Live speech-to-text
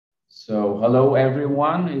So hello,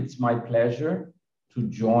 everyone. It's my pleasure to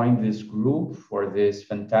join this group for this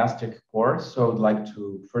fantastic course. So I'd like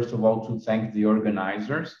to, first of all, to thank the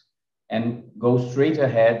organizers and go straight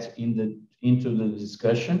ahead into the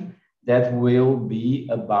discussion that will be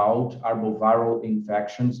about arboviral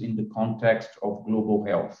infections in the context of global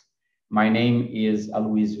health. My name is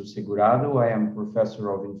Aluisio Segurado. I am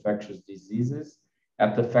professor of infectious diseases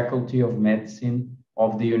at the Faculty of Medicine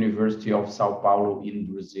of the University of Sao Paulo in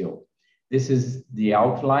Brazil. This is the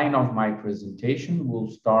outline of my presentation. We'll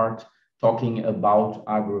start talking about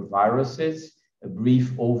agroviruses, a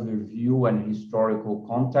brief overview and historical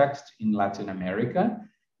context in Latin America.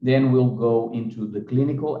 Then we'll go into the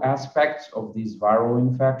clinical aspects of these viral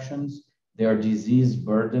infections, their disease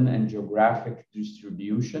burden and geographic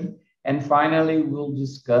distribution. And finally, we'll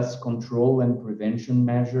discuss control and prevention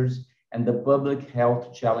measures and the public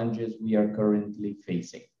health challenges we are currently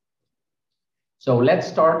facing. So let's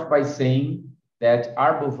start by saying that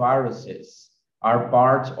arboviruses are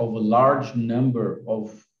part of a large number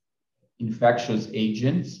of infectious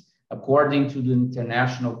agents. According to the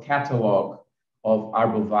International Catalog of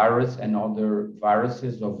Arbovirus and Other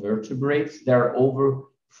Viruses of Vertebrates, there are over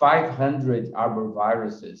 500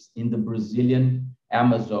 arboviruses in the Brazilian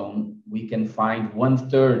Amazon. We can find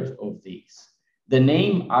 1/3 of these. The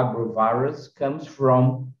name arbovirus comes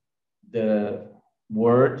from the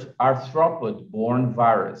word arthropod-borne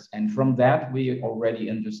virus. And from that, we already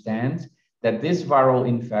understand that these viral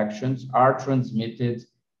infections are transmitted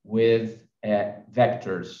with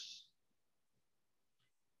vectors.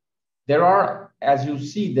 There are, as you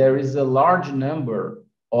see, there is a large number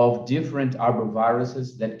of different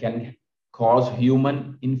arboviruses that can cause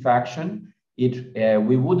human infection.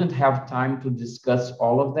 We wouldn't have time to discuss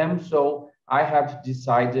all of them, so I have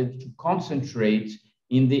decided to concentrate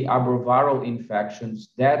in the arboviral infections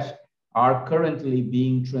that are currently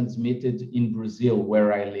being transmitted in Brazil,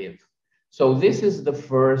 where I live. So this is the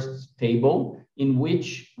first table in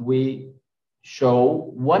which we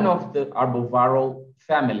show one of the arboviral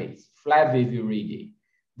families, Flaviviridae.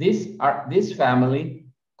 This family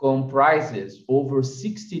comprises over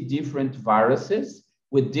 60 different viruses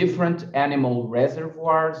with different animal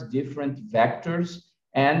reservoirs, different vectors,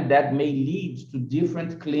 and that may lead to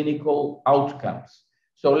different clinical outcomes.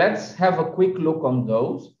 So let's have a quick look on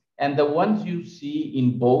those. And the ones you see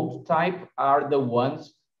in bold type are the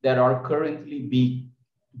ones that are currently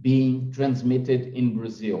being transmitted in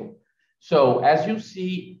Brazil. So as you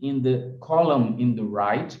see in the column in the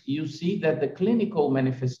right, you see that the clinical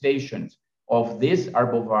manifestations of these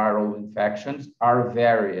arboviral infections are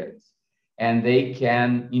varied. And they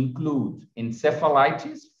can include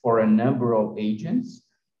encephalitis for a number of agents,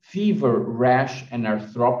 fever, rash, and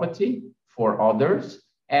arthropathy for others,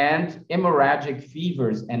 and hemorrhagic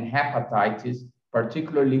fevers and hepatitis,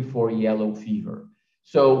 particularly for yellow fever.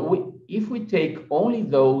 So if we take only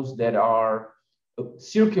those that are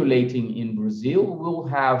circulating in Brazil, we'll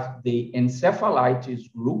have the encephalitis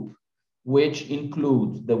group, which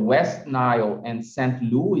includes the West Nile and St.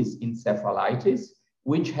 Louis encephalitis,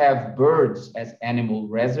 which have birds as animal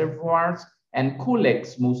reservoirs and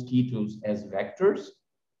Culex mosquitoes as vectors.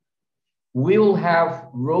 We'll have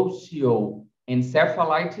Rocio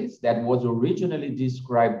encephalitis that was originally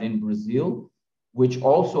described in Brazil, which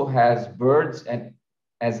also has birds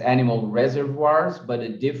as animal reservoirs, but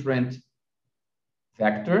a different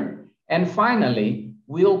vector. And finally,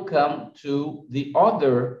 we'll come to the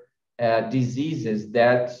other diseases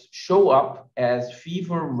that show up as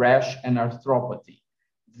fever, rash, and arthropathy.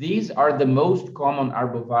 These are the most common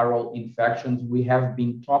arboviral infections we have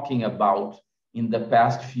been talking about in the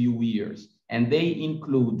past few years, and they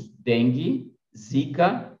include dengue,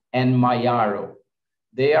 Zika, and Mayaro.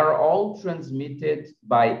 They are all transmitted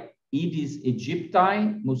by Aedes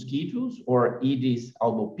aegypti mosquitoes or Aedes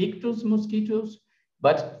albopictus mosquitoes,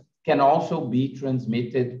 but can also be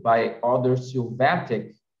transmitted by other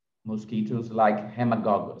sylvatic mosquitoes like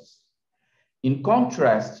Haemococcus. In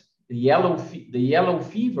contrast, the yellow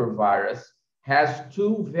fever virus has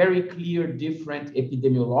two very clear different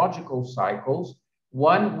epidemiological cycles,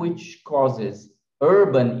 one which causes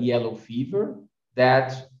urban yellow fever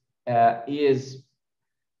that is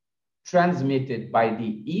transmitted by the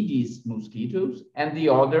Aedes mosquitoes, and the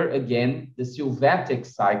other, again, the sylvatic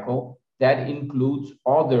cycle that includes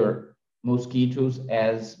other mosquitoes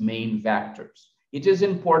as main vectors. It is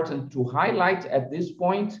important to highlight at this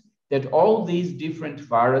point that all these different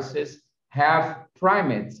viruses have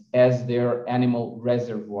primates as their animal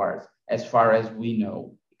reservoirs, as far as we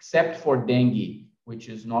know, except for dengue, which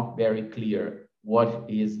is not very clear what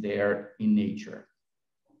is there in nature.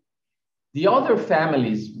 The other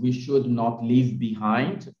families we should not leave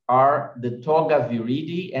behind are the Toga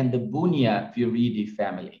viridi and the Bunia viridi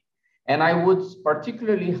family. And I would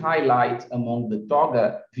particularly highlight among the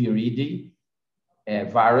Toga viridi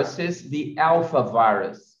viruses, the alpha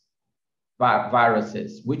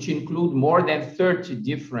viruses, which include more than 30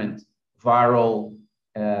 different viral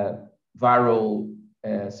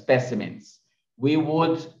specimens. We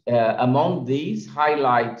would, among these,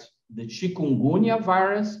 highlight the chikungunya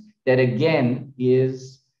virus, that again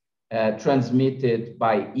is transmitted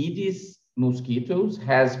by Aedes mosquitoes,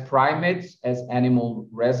 has primates as animal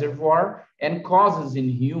reservoir, and causes in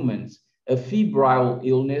humans a febrile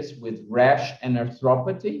illness with rash and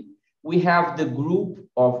arthropathy. We have the group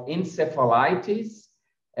of encephalitis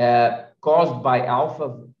caused by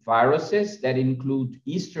alpha viruses that include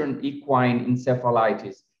Eastern equine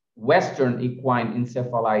encephalitis, Western equine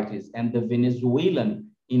encephalitis, and the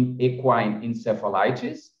Venezuelan equine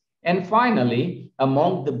encephalitis. And finally,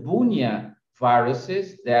 among the Bunia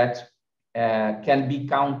viruses that can be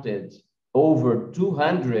counted over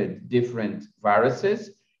 200 different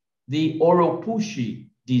viruses, the Oropushi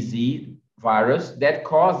disease virus that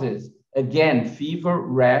causes, again, fever,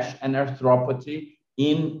 rash, and arthropathy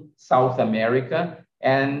in South America,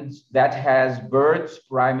 and that has birds,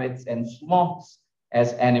 primates, and sloths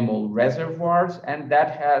as animal reservoirs, and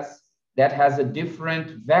that has a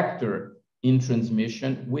different vector in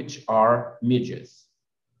transmission, which are midges.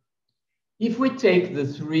 If we take the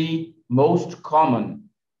three most common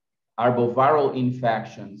arboviral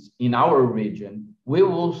infections in our region, we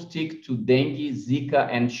will stick to dengue, Zika,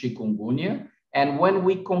 and chikungunya. And when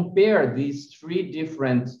we compare these three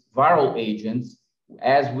different viral agents,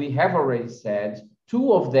 as we have already said,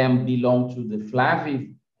 two of them belong to the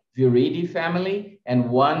Flaviviridae family and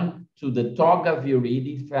one to the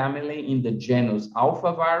Togaviridae family in the genus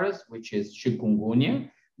Alphavirus, which is chikungunya.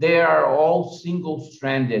 They are all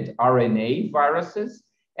single-stranded RNA viruses.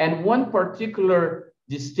 And one particular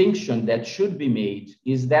distinction that should be made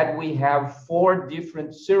is that we have 4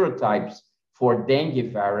 different serotypes for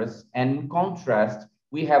dengue virus. And in contrast,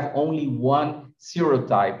 we have only 1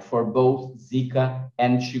 serotype for both Zika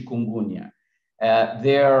and chikungunya.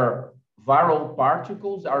 Their viral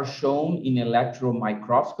particles are shown in electron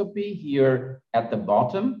microscopy here at the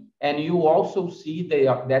bottom. And you also see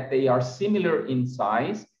that they are similar in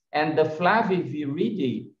size. And the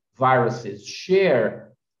Flaviviridae viruses share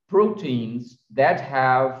proteins that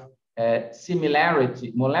have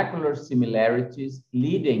molecular similarities,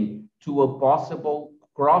 leading to a possible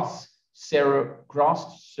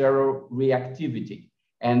cross-seroreactivity.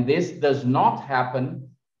 And this does not happen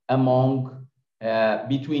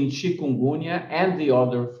between chikungunya and the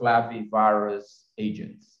other flavivirus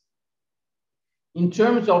agents. In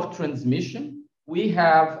terms of transmission, we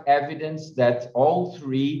have evidence that all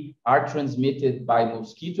 3 are transmitted by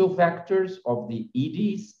mosquito vectors of the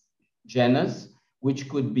Aedes genus, which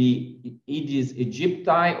could be Aedes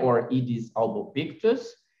aegypti or Aedes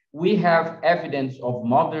albopictus. We have evidence of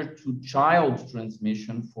mother-to-child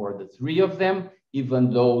transmission for the 3 of them,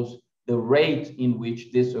 even though the rate in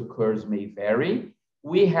which this occurs may vary.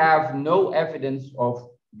 We have no evidence of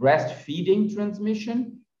breastfeeding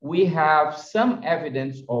transmission. We have some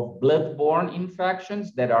evidence of blood-borne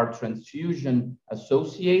infections that are transfusion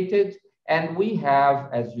associated. And we have,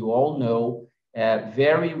 as you all know,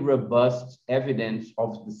 very robust evidence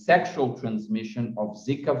of the sexual transmission of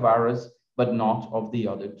Zika virus, but not of the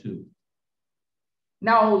other 2.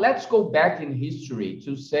 Now, let's go back in history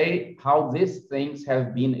to say how these things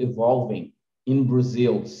have been evolving in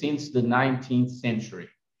Brazil since the 19th century.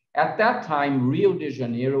 At that time, Rio de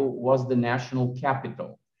Janeiro was the national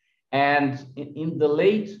capital. And in the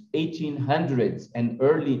late 1800s and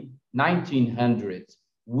early 1900s,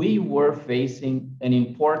 we were facing an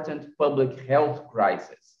important public health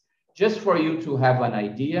crisis. Just for you to have an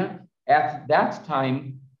idea, at that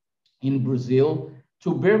time in Brazil,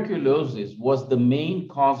 tuberculosis was the main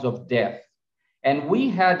cause of death. And we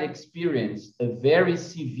had experienced a very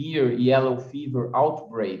severe yellow fever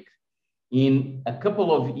outbreak in a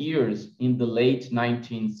couple of years in the late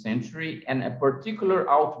 19th century, and a particular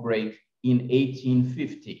outbreak in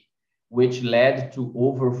 1850, which led to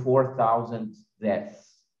over 4,000 deaths.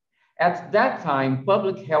 At that time,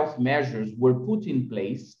 public health measures were put in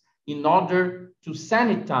place in order to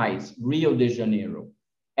sanitize Rio de Janeiro.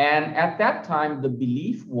 And at that time, the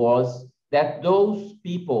belief was that those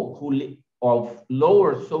people who of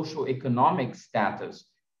lower socioeconomic status,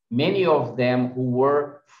 many of them who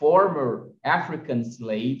were former African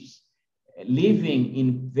slaves living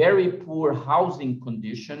in very poor housing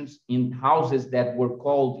conditions in houses that were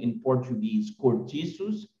called in Portuguese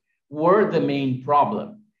cortiços, were the main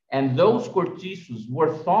problem. And those cortices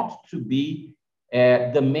were thought to be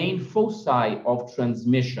the main foci of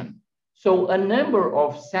transmission. So a number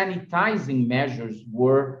of sanitizing measures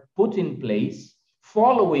were put in place,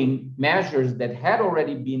 following measures that had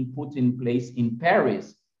already been put in place in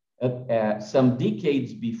Paris some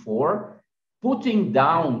decades before, putting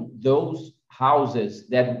down those houses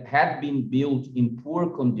that had been built in poor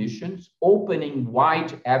conditions, opening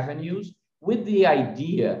wide avenues with the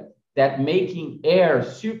idea that making air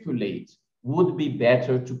circulate would be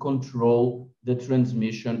better to control the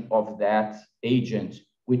transmission of that agent,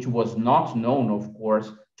 which was not known, of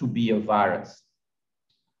course, to be a virus.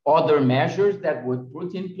 Other measures that were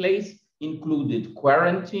put in place included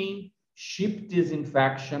quarantine, ship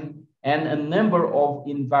disinfection, and a number of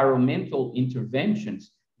environmental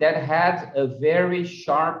interventions that had a very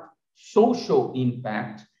sharp social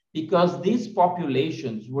impact, because these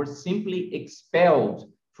populations were simply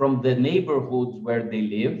expelled from the neighborhoods where they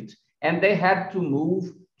lived, and they had to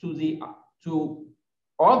move to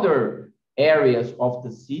other areas of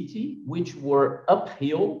the city, which were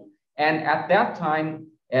uphill. And at that time,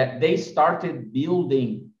 they started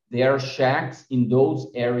building their shacks in those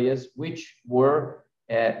areas, which were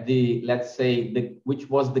which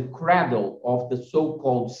was the cradle of the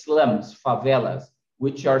so-called slums, favelas,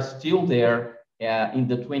 which are still there in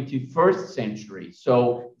the 21st century.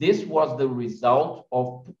 So this was the result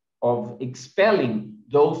of expelling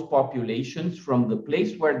those populations from the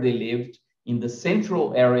place where they lived in the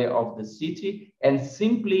central area of the city and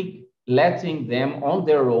simply letting them on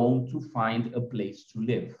their own to find a place to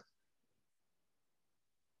live.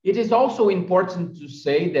 It is also important to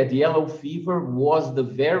say that yellow fever was the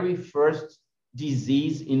very first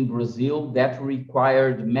disease in Brazil that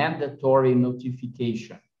required mandatory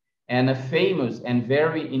notification. And a famous and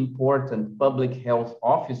very important public health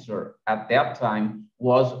officer at that time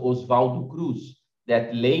was Oswaldo Cruz,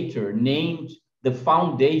 that later named the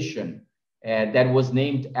foundation that was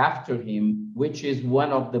named after him, which is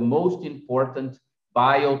one of the most important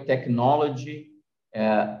biotechnology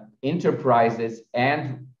enterprises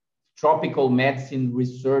and tropical medicine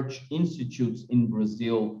research institutes in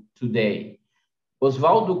Brazil today.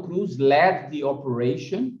 Oswaldo Cruz led the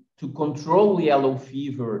operation to control yellow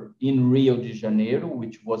fever in Rio de Janeiro,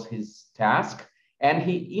 which was his task, and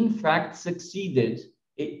he in fact succeeded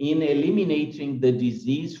in eliminating the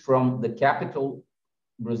disease from the capital,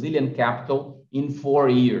 Brazilian capital, in 4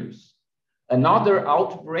 years. Another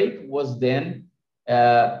outbreak was then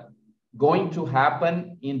going to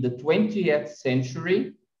happen in the 20th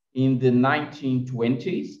century, in the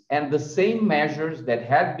 1920s, and the same measures that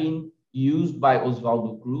had been used by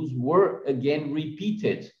Oswaldo Cruz were again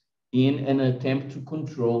repeated in an attempt to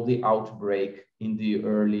control the outbreak in the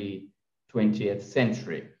early 20th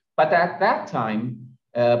century. But at that time,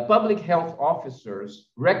 public health officers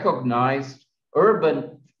recognized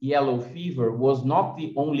urban yellow fever was not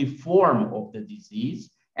the only form of the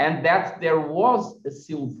disease, and that there was a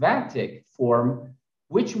sylvatic form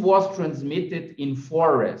which was transmitted in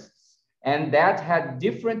forests, and that had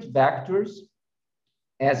different vectors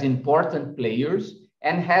as important players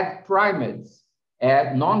and had primates,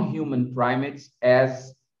 non-human primates,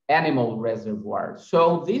 as animal reservoirs.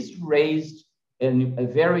 So this raised a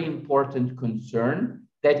very important concern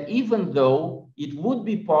that even though it would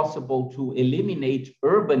be possible to eliminate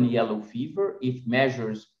urban yellow fever if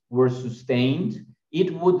measures were sustained,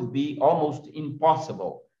 it would be almost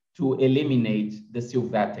impossible to eliminate the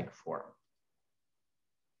sylvatic form.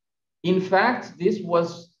 In fact, this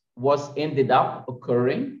was ended up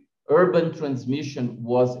occurring. Urban transmission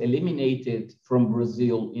was eliminated from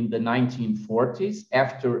Brazil in the 1940s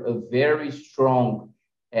after a very strong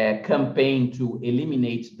campaign to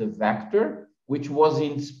eliminate the vector, which was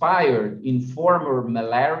inspired in former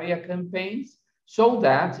malaria campaigns, so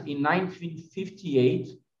that in 1958,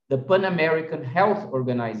 the Pan American Health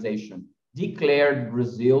Organization declared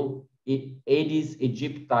Brazil Aedes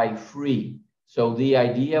aegypti free. So the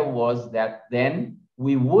idea was that then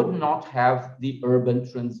we would not have the urban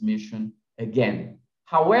transmission again.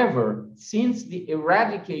 However, since the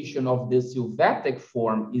eradication of the sylvatic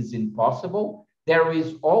form is impossible, there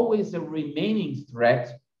is always a remaining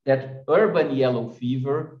threat that urban yellow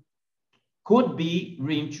fever could be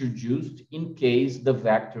reintroduced in case the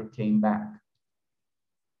vector came back.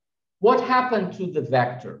 What happened to the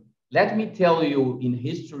vector? Let me tell you in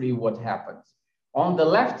history what happens. On the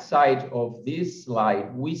left side of this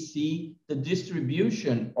slide, we see the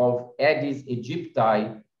distribution of Aedes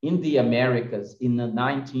aegypti in the Americas in the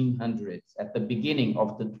 1900s, at the beginning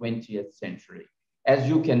of the 20th century. As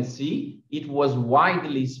you can see, it was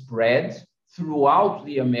widely spread throughout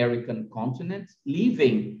the American continent,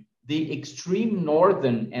 leaving the extreme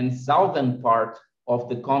northern and southern part of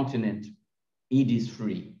the continent, it is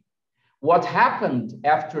free. What happened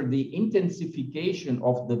after the intensification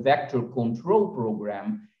of the vector control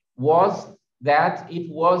program was that it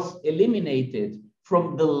was eliminated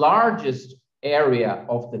from the largest area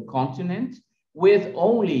of the continent, with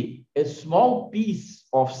only a small piece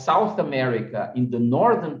of South America, in the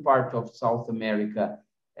northern part of South America,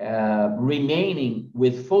 remaining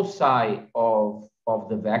with foci of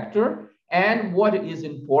the vector. And what is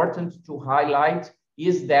important to highlight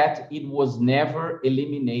is that it was never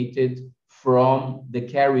eliminated from the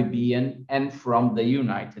Caribbean and from the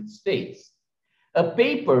United States. A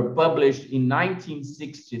paper published in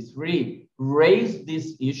 1963 raised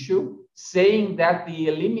this issue, saying that the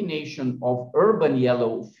elimination of urban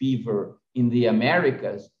yellow fever in the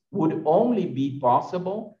Americas would only be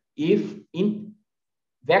possible if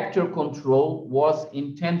vector control was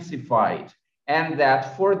intensified, and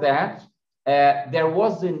that for that, there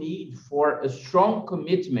was a need for a strong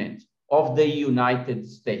commitment of the United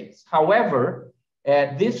States. However,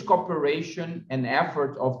 this cooperation and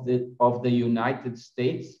effort of the United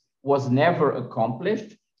States was never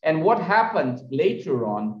accomplished. And what happened later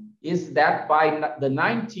on is that by the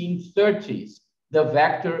 1930s, the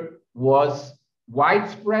vector was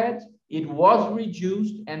widespread, it was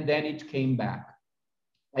reduced, and then it came back.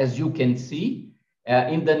 As you can see,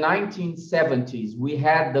 in the 1970s, we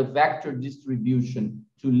had the vector distribution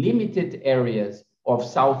to limited areas of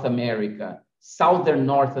South America, Southern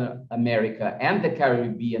North America, and the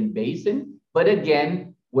Caribbean basin. But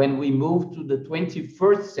again, when we move to the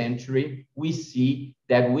 21st century, we see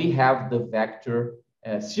that we have the vector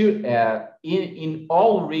in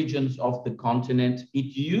all regions of the continent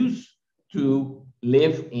it used to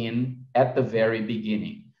live in at the very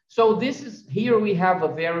beginning. So here we have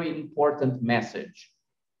a very important message.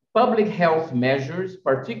 Public health measures,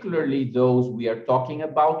 particularly those we are talking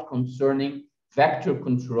about concerning vector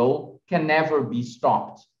control, can never be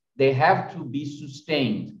stopped. They have to be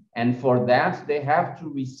sustained. And for that, they have to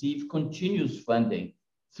receive continuous funding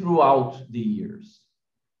throughout the years.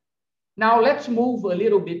 Now, let's move a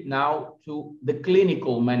little bit now to the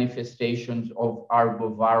clinical manifestations of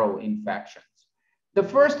arboviral infections. The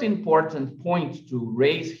first important point to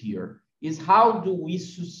raise here is how do we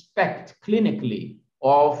suspect clinically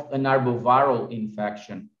of an arboviral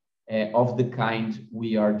infection of the kind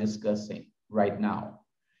we are discussing right now.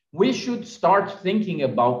 We should start thinking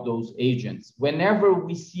about those agents whenever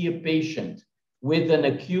we see a patient with an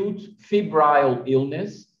acute febrile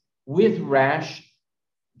illness with rash,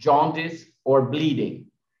 jaundice, or bleeding,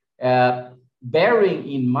 bearing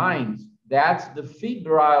in mind that the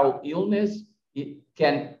febrile illness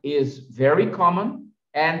is very common,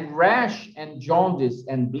 and rash and jaundice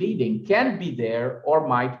and bleeding can be there or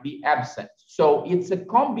might be absent. So it's a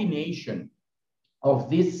combination of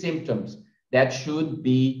these symptoms that should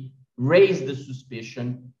raise the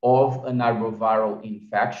suspicion of an arboviral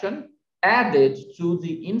infection, added to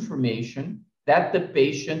the information that the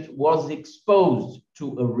patient was exposed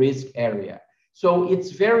to a risk area. So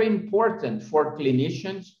it's very important for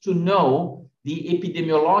clinicians to know the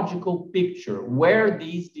epidemiological picture, where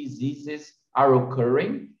these diseases are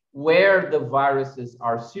occurring, where the viruses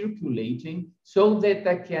are circulating, so that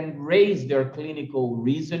they can raise their clinical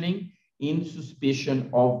reasoning in suspicion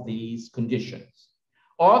of these conditions.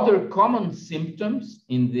 Other common symptoms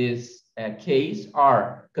in this case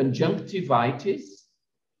are conjunctivitis,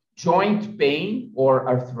 joint pain or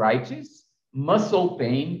arthritis, muscle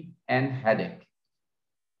pain, and headache.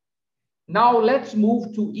 Now let's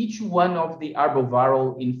move to each one of the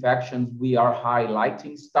arboviral infections we are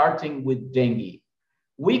highlighting, starting with dengue.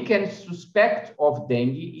 We can suspect of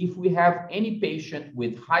dengue if we have any patient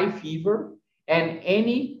with high fever and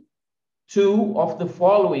any two of the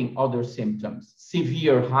following other symptoms: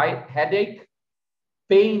 severe headache,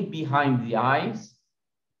 pain behind the eyes,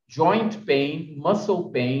 joint pain,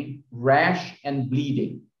 muscle pain, rash, and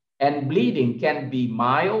bleeding. And bleeding can be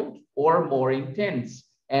mild or more intense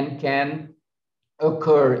and can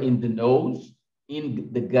occur in the nose, in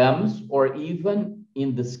the gums, or even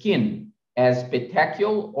in the skin as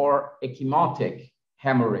petechial or ecchymotic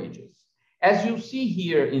hemorrhages. As you see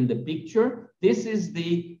here in the picture, this is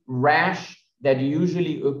the rash that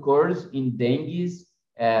usually occurs in dengue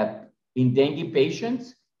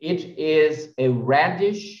patients. It is a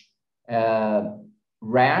reddish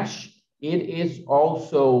rash. It is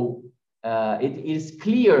also, it is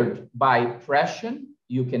cleared by pressure.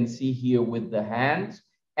 You can see here with the hands,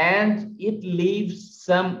 and it leaves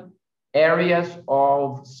some areas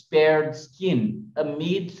of spared skin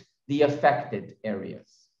amid the affected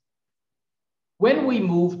areas. When we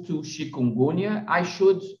move to chikungunya, I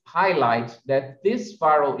should highlight that this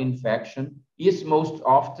viral infection is most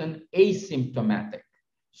often asymptomatic.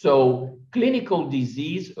 So clinical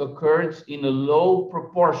disease occurs in a low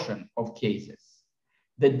proportion of cases.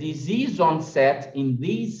 The disease onset in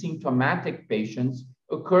these symptomatic patients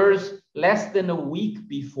occurs less than a week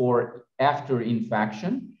before after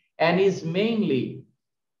infection and is mainly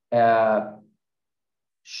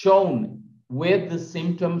shown with the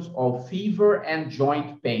symptoms of fever and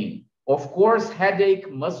joint pain. Of course,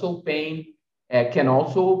 headache, muscle pain can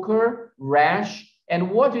also occur, rash,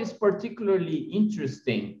 and what is particularly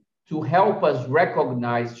interesting to help us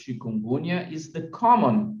recognize chikungunya is the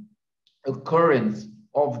common occurrence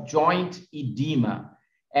of joint edema.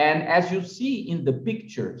 And as you see in the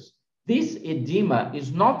pictures, this edema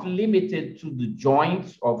is not limited to the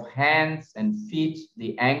joints of hands and feet,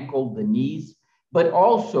 the ankle, the knees, but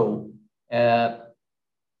also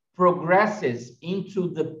progresses into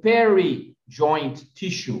the peri-joint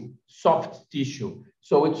tissue, soft tissue.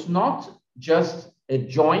 So it's not just a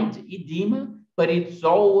joint edema, but it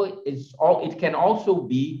can also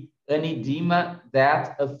be an edema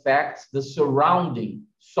that affects the surrounding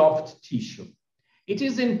soft tissue. It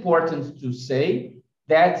is important to say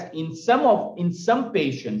that in some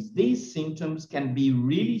patients, these symptoms can be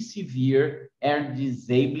really severe and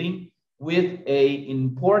disabling, with an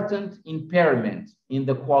important impairment in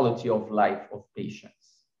the quality of life of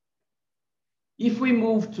patients. If we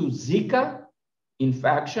move to Zika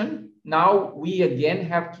infection, now we again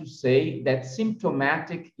have to say that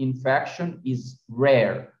symptomatic infection is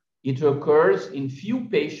rare. It occurs in few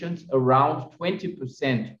patients, around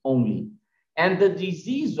 20% only. And the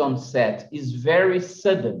disease onset is very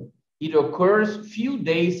sudden. It occurs few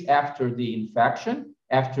days after the infection,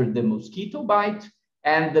 after the mosquito bite,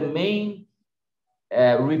 and the main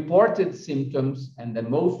reported symptoms and the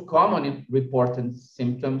most common reported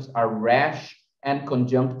symptoms are rash and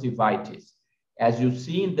conjunctivitis. As you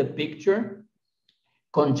see in the picture,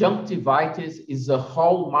 conjunctivitis is a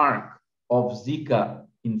hallmark of Zika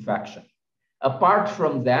infection. Apart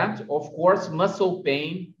from that, of course, muscle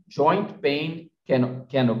pain, joint pain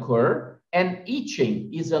can occur, and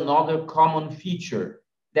itching is another common feature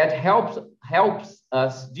that helps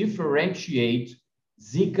us differentiate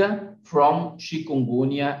Zika from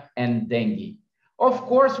chikungunya and dengue. Of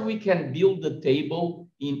course, we can build a table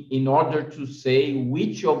in order to say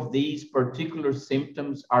which of these particular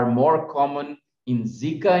symptoms are more common in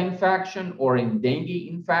Zika infection or in dengue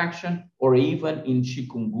infection or even in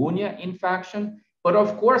chikungunya infection. But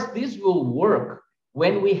of course, this will work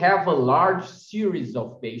when we have a large series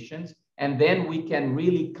of patients, and then we can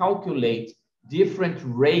really calculate different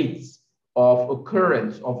rates of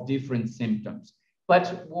occurrence of different symptoms.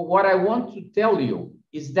 But what I want to tell you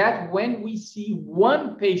is that when we see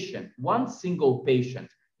one patient, one single patient,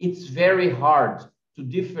 it's very hard to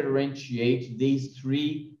differentiate these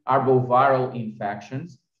three arboviral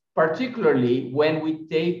infections, particularly when we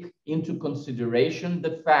take into consideration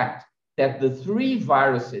the fact that the three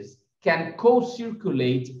viruses can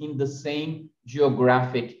co-circulate in the same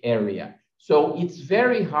geographic area. So it's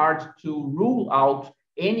very hard to rule out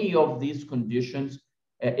any of these conditions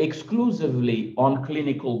exclusively on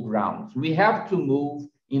clinical grounds. We have to move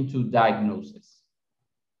into diagnosis.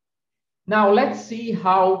 Now let's see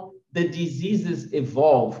how the diseases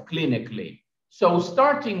evolve clinically. So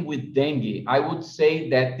starting with dengue, I would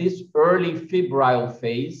say that this early febrile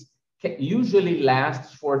phase usually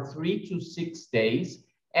lasts for 3 to 6 days.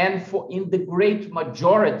 And in the great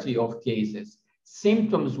majority of cases,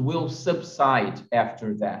 symptoms will subside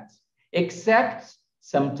after that, except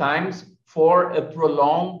sometimes for a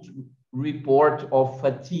prolonged report of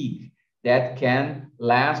fatigue that can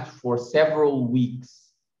last for several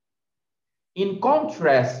weeks. In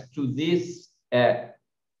contrast to this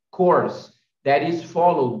course that is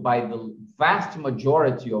followed by the vast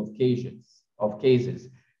majority of cases,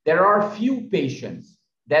 there are few patients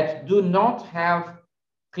that do not have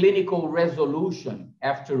clinical resolution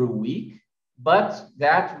after a week, but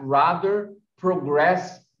that rather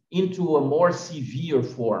progress into a more severe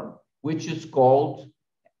form, which is called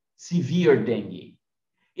severe dengue.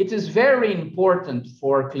 It is very important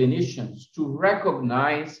for clinicians to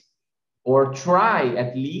recognize, or try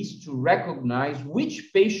at least to recognize,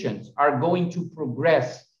 which patients are going to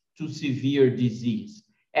progress to severe disease.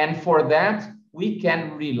 And for that, we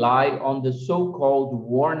can rely on the so-called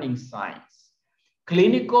warning signs,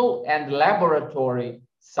 clinical and laboratory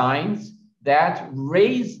signs that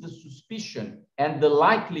raise the suspicion and the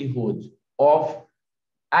likelihood of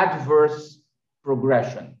adverse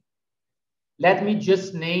progression. Let me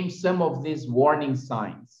just name some of these warning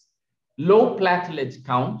signs. Low platelet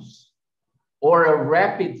counts, or a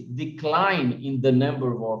rapid decline in the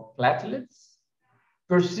number of platelets,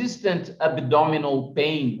 persistent abdominal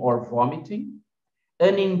pain or vomiting,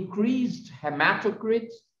 an increased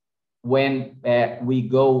hematocrit when we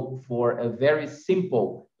go for a very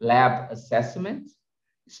simple lab assessment,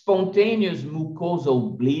 spontaneous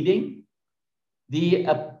mucosal bleeding, the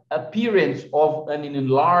appearance of an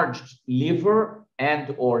enlarged liver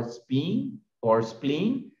and or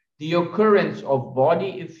spleen, the occurrence of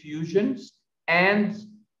body effusions, and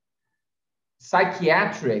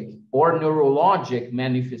psychiatric or neurologic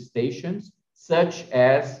manifestations such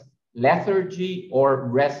as lethargy or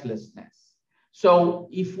restlessness. So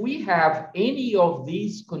if we have any of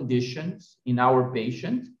these conditions in our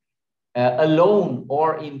patient, alone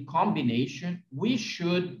or in combination, we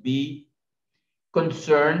should be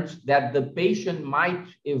concerned that the patient might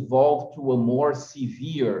evolve to a more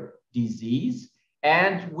severe disease,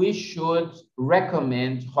 and we should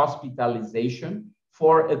recommend hospitalization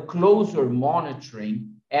for a closer monitoring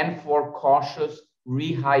and for cautious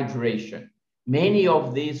rehydration. Many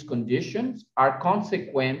of these conditions are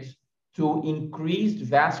consequent to increased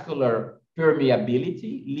vascular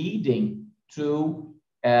permeability, leading to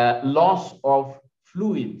loss of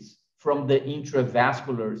fluids from the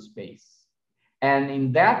intravascular space. And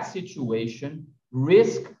in that situation,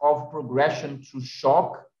 risk of progression to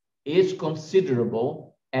shock is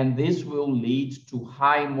considerable, and this will lead to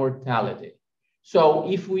high mortality. So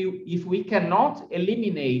if we cannot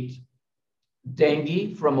eliminate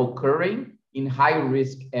dengue from occurring in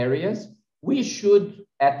high-risk areas, we should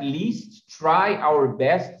at least try our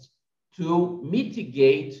best to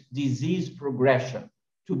mitigate disease progression,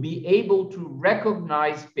 to be able to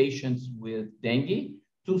recognize patients with dengue,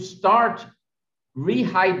 to start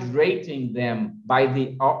rehydrating them by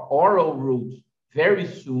the oral route very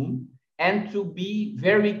soon, and to be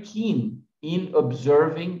very keen in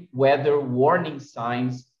observing whether warning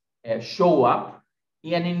signs show up,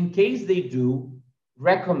 and in case they do,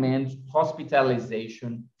 recommend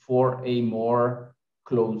hospitalization for a more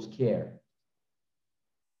close care.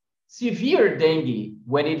 Severe dengue,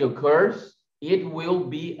 when it occurs, it will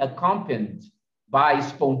be accompanied by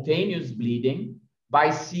spontaneous bleeding, by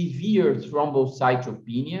severe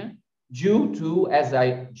thrombocytopenia due to, as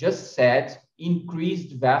I just said,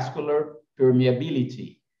 increased vascular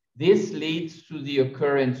permeability. This leads to the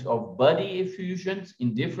occurrence of body effusions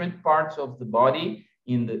in different parts of the body,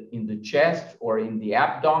 in the chest or in the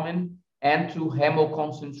abdomen, and to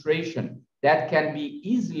hemoconcentration that can be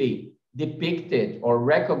easily depicted or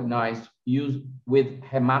recognized with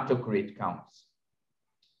hematocrit counts.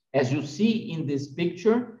 As you see in this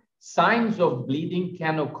picture, signs of bleeding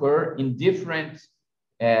can occur in different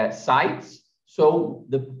sites, so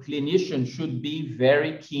the clinician should be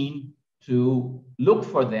very keen to look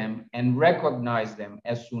for them and recognize them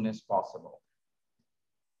as soon as possible.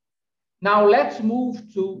 Now let's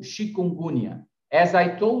move to chikungunya. As I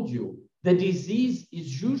told you, the disease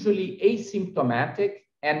is usually asymptomatic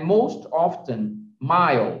and most often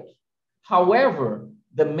mild. However,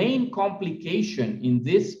 the main complication in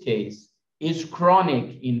this case is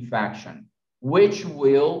chronic infection, which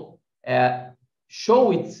will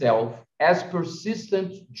show itself as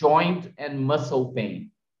persistent joint and muscle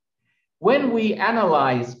pain. When we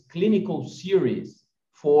analyze clinical series,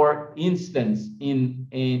 for instance, in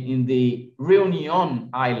the Réunion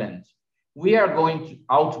Island, we are going to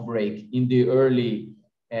outbreak in the early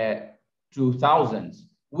 2000s.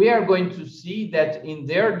 We are going to see that in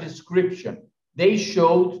their description, they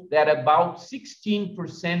showed that about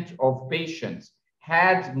 16% of patients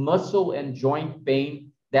had muscle and joint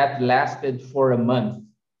pain that lasted for a month.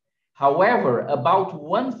 However, about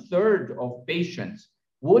 1/3 of patients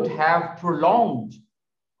would have prolonged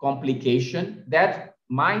complication that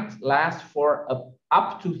might last for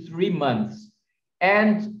up to 3 months.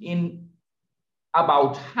 And in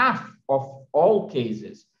about half of all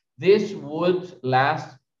cases, this would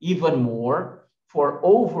last even more for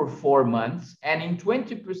over 4 months, and in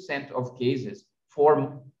 20% of cases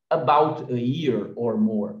for about a year or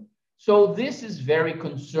more. So this is very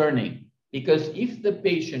concerning, because if the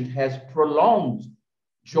patient has prolonged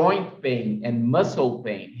joint pain and muscle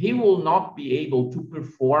pain, he will not be able to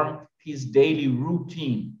perform his daily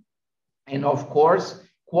routine. And of course,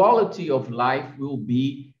 quality of life will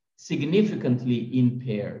be significantly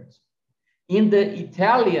impaired. In the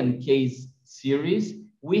Italian case series,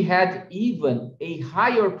 we had even a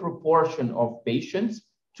higher proportion of patients,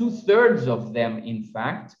 2/3 of them, in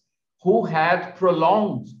fact, who had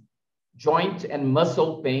prolonged joint and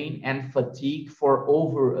muscle pain and fatigue for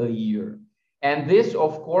over a year. And this,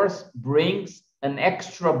 of course, brings an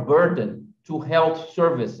extra burden to health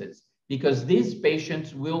services, because these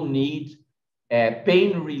patients will need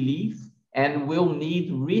pain relief and will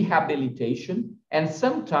need rehabilitation. And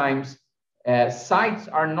sometimes sites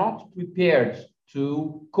are not prepared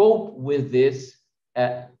to cope with this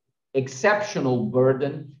exceptional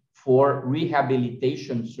burden for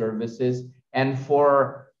rehabilitation services and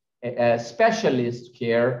for specialist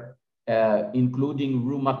care, including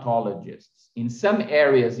rheumatologists. In some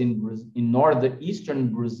areas in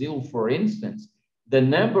northeastern Brazil, for instance, the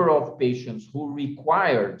number of patients who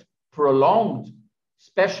required prolonged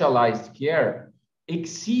specialized care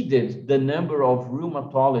exceeded the number of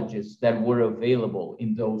rheumatologists that were available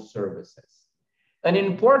in those services. An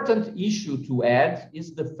important issue to add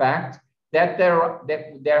is the fact that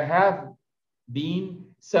there have been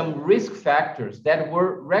some risk factors that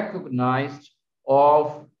were recognized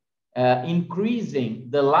of increasing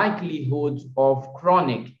the likelihood of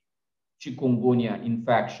chronic chikungunya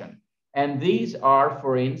infection. And these are,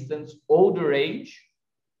 for instance, older age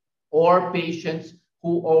or patients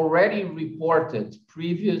who already reported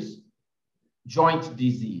previous joint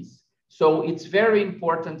disease. So it's very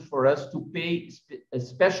important for us to pay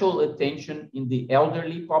special attention in the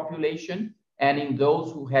elderly population and in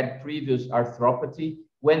those who had previous arthropathy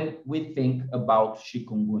when we think about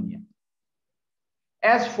chikungunya.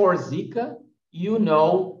 As for Zika, you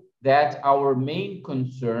know that our main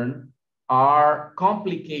concern are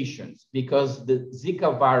complications because the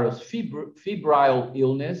Zika virus febrile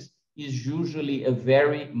illness is usually a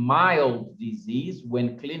very mild disease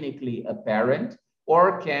when clinically apparent,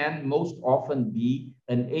 or can most often be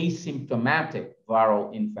an asymptomatic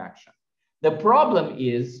viral infection. The problem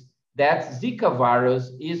is that Zika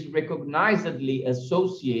virus is recognizably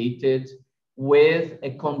associated with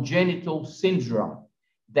a congenital syndrome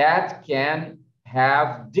that can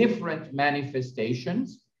have different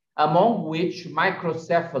manifestations, among which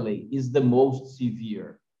microcephaly is the most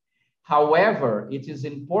severe. However, it is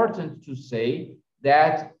important to say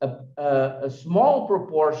that a small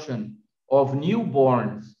proportion of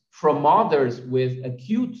newborns from mothers with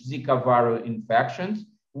acute Zika viral infections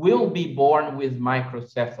will be born with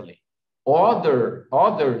microcephaly.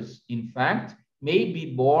 Others, in fact, may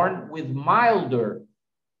be born with milder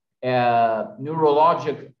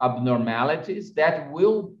neurologic abnormalities that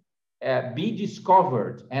will be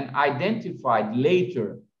discovered and identified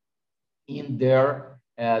later in their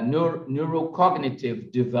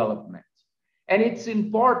neurocognitive development. And it's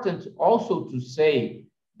important also to say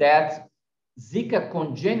that Zika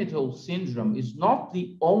congenital syndrome is not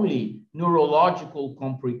the only neurological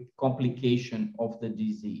complication of the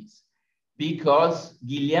disease, because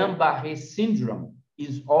Guillain-Barré syndrome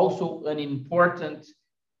is also an important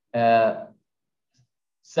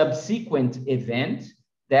subsequent event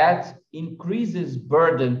that increases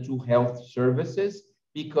burden to health services,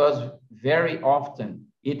 because very often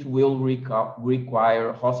it will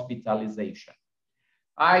require hospitalization.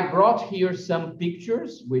 I brought here some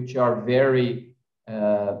pictures which are very,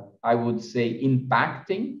 I would say,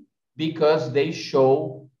 impacting, because they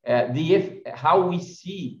show how we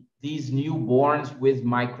see these newborns with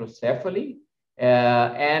microcephaly.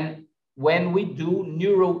 And when we do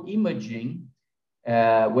neuroimaging,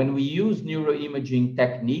 when we use neuroimaging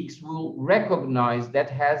techniques, we'll recognize that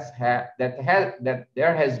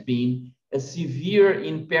there has been a severe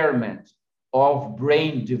impairment of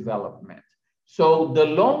brain development. So the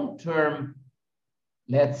long-term,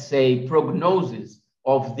 let's say, prognosis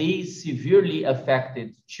of these severely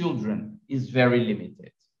affected children is very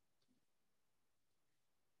limited.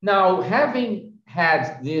 Now, having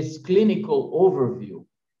had this clinical overview,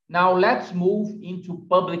 now let's move into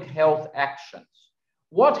public health actions.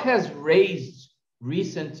 What has raised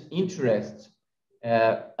recent interest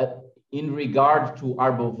in regard to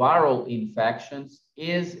arboviral infections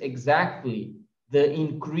is exactly the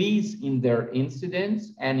increase in their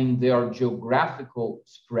incidence and in their geographical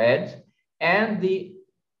spread, and the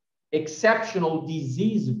exceptional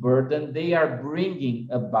disease burden they are bringing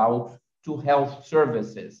about to health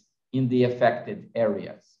services in the affected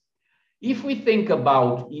areas. If we think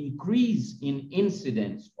about increase in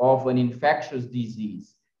incidence of an infectious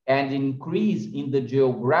disease and increase in the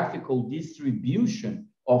geographical distribution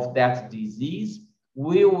of that disease,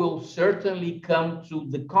 we will certainly come to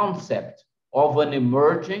the concept of an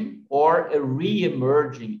emerging or a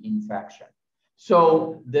re-emerging infection.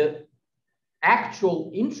 So the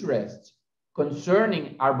actual interest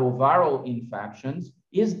concerning arboviral infections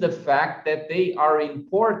is the fact that they are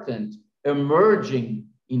important emerging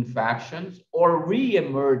infections or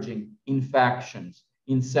re-emerging infections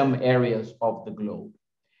in some areas of the globe.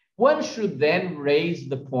 One should then raise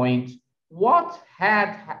the point, what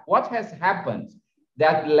has happened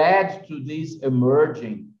that led to these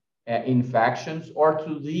emerging infections or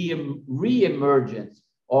to the re-emergence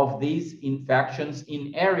of these infections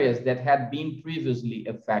in areas that had been previously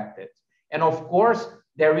affected. And of course,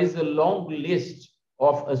 there is a long list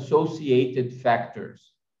of associated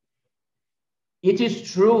factors. It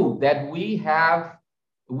is true that we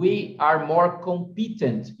are more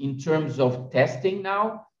competent in terms of testing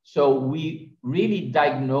now, so we really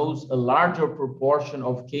diagnose a larger proportion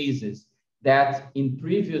of cases that in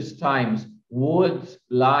previous times would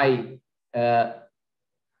lie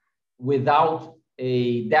without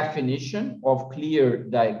a definition of clear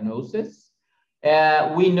diagnosis.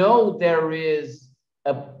 We know there is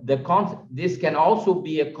this can also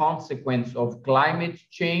be a consequence of climate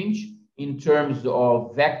change in terms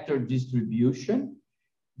of vector distribution.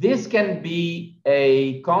 This can be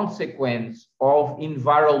a consequence of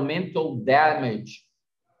environmental damage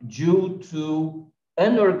due to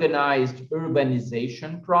unorganized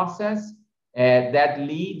urbanization process that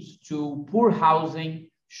leads to poor housing,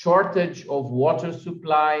 shortage of water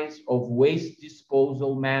supplies, of waste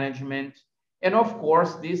disposal management. And of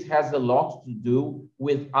course, this has a lot to do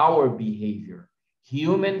with our behavior.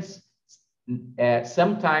 Humans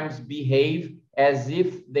sometimes behave as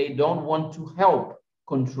if they don't want to help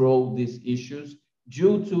control these issues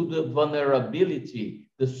due to the vulnerability,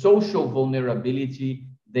 the social vulnerability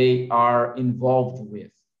they are involved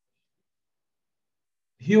with.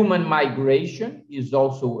 Human migration is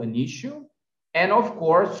also an issue. And of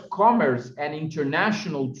course, commerce and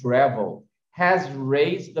international travel has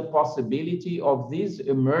raised the possibility of these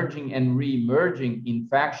emerging and re-emerging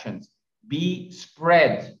infections be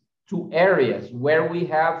spread to areas where we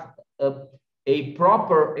have a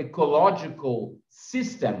proper ecological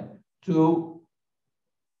system to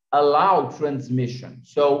allow transmission.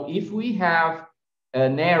 So if we have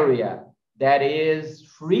an area that is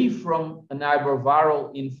free from an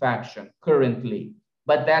arboviral infection currently,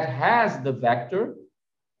 but that has the vector,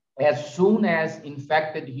 as soon as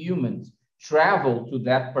infected humans travel to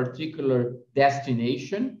that particular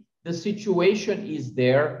destination, the situation is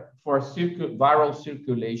there for viral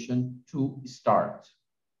circulation to start.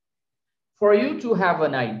 For you to have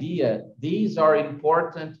an idea, these are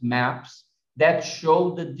important maps that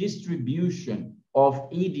show the distribution of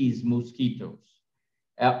Aedes mosquitoes.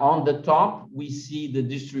 On the top, we see the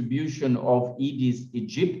distribution of Aedes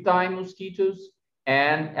aegypti mosquitoes,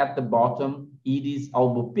 and at the bottom, Aedes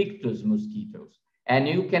albopictus mosquitoes. And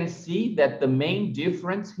you can see that the main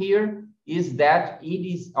difference here is that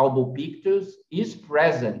Aedes albopictus is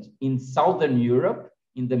present in Southern Europe,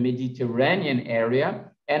 in the Mediterranean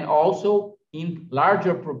area, and also in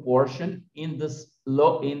larger proportion in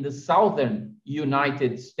the southern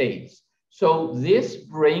United States. So this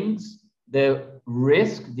brings the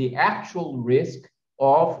risk, the actual risk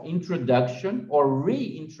of introduction or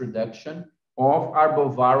reintroduction of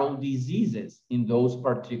arboviral diseases in those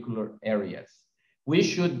particular areas. We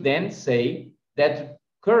should then say that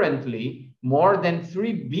currently more than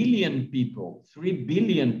 3 billion people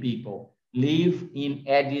live in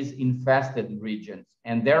Aedes infested regions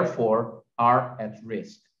and therefore are at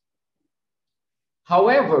risk.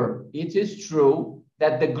 However, it is true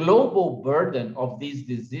that the global burden of these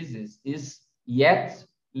diseases is yet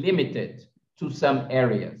limited to some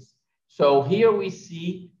areas. So here we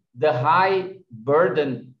see the high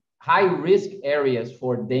burden, high risk areas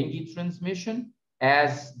for dengue transmission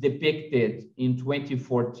as depicted in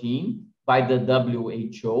 2014 by the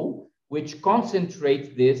WHO, which concentrates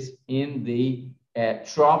this in the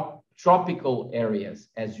tropical areas,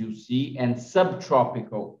 as you see, and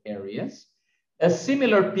subtropical areas. A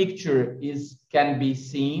similar picture can be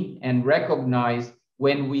seen and recognized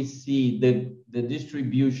when we see the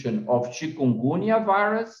distribution of chikungunya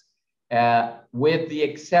virus, with the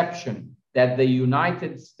exception that the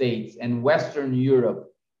United States and Western Europe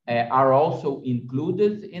are also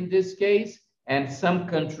included in this case, and some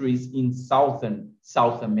countries in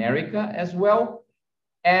South America as well.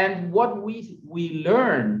 And what we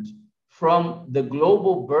learned from the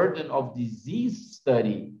global burden of disease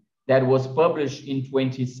study that was published in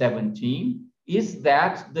 2017 is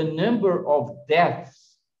that the number of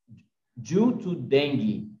deaths due to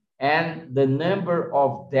dengue and the number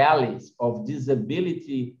of DALYs, of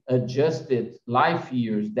disability adjusted life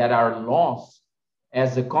years, that are lost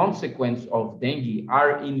as a consequence of dengue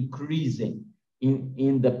are increasing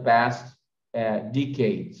in the past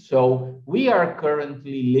decade. So we are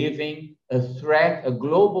currently living a threat, a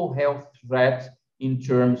global health threat in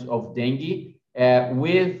terms of dengue,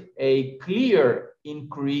 with a clear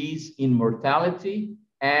increase in mortality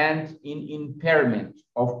and in impairment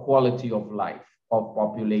of quality of life of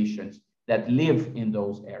populations that live in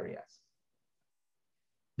those areas.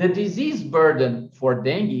 The disease burden for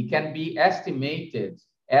dengue can be estimated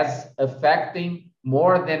as affecting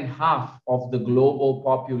more than half of the global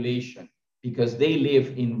population because they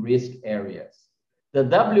live in risk areas. The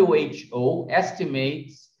WHO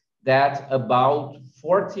estimates that about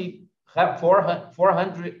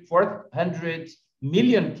 400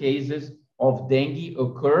 million cases of dengue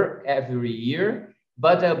occur every year,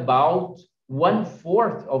 but about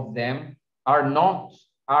 1/4 of them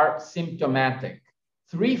are symptomatic.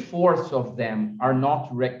 3/4 of them are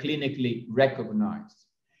not clinically recognized.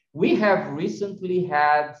 We have recently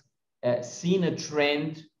seen a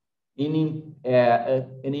trend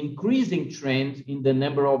an increasing trend in the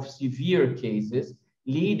number of severe cases,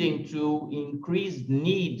 leading to increased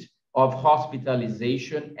need of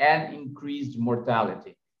hospitalization and increased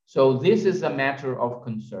mortality. So this is a matter of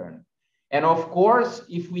concern. And of course,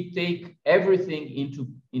 if we take everything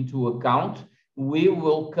into account, we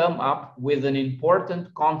will come up with an important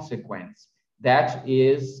consequence, that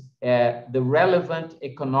is the relevant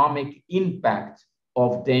economic impact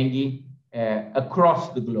of dengue across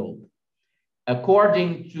the globe.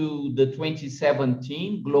 According to the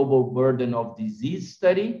 2017 Global Burden of Disease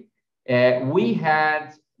study, we had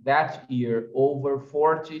that year over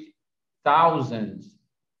 40,000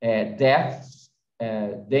 deaths,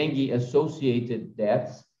 dengue-associated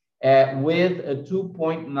deaths, with a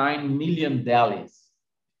 2.9 million deaths,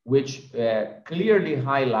 which clearly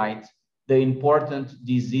highlight the important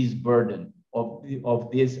disease burden of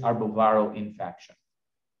this arboviral infection.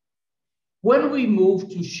 When we move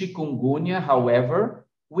to chikungunya, however,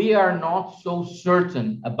 we are not so certain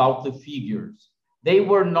about the figures. They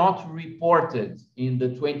were not reported in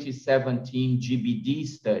the 2017 GBD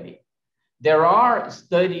study. There are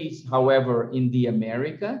studies, however, in the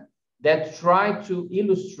America that try to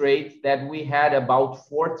illustrate that we had about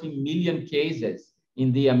 40 million cases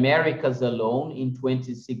in the Americas alone in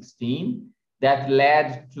 2016 that led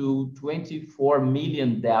to 24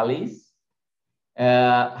 million deaths.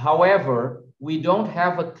 However, we don't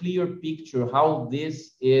have a clear picture how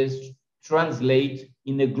this is translated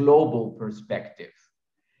in a global perspective.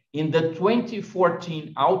 In the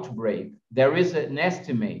 2014 outbreak, there is an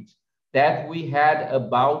estimate that we had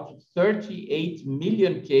about 38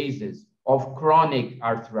 million cases of chronic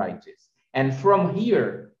arthritis. And from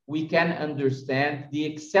here, we can understand the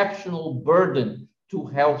exceptional burden to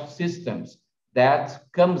health systems that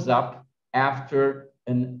comes up after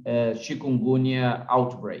a chikungunya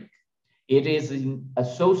outbreak. It is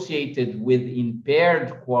associated with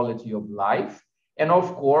impaired quality of life. And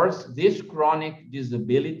of course, this chronic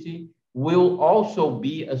disability will also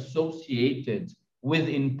be associated with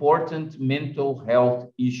important mental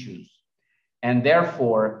health issues. And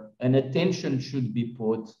therefore, an attention should be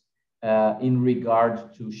put in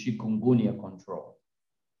regard to chikungunya control.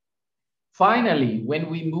 Finally, when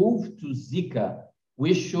we move to Zika,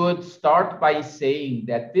 we should start by saying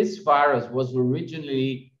that this virus was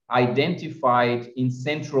originally identified in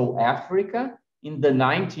Central Africa in the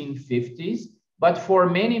 1950s, but for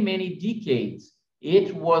many, many decades,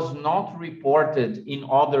 it was not reported in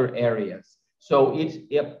other areas. So it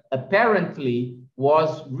apparently was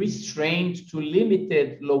restrained to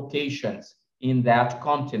limited locations in that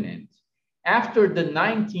continent. After the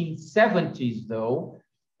 1970s, though,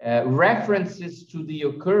 references to the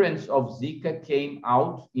occurrence of Zika came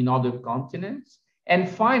out in other continents. And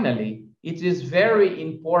finally, it is very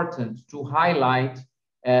important to highlight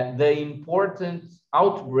the important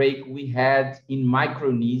outbreak we had in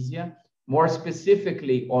Micronesia, more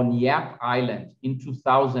specifically on Yap Island in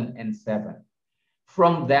 2007.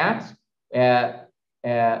 From that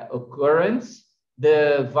occurrence,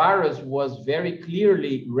 the virus was very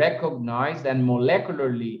clearly recognized and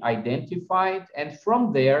molecularly identified. And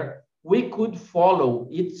from there, we could follow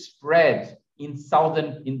its spread in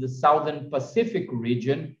the Southern Pacific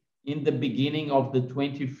region in the beginning of the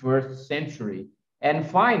 21st century. And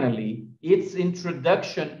finally, its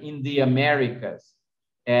introduction in the Americas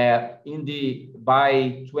by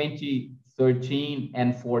 2013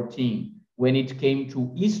 and 14, when it came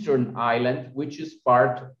to Eastern Island, which is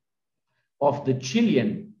part of the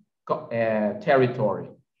Chilean territory.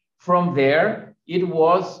 From there, it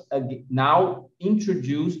was now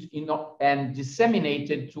introduced and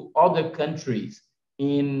disseminated to other countries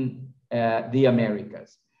in the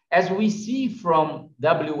Americas. As we see from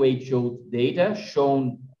WHO data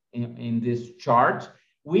shown in this chart,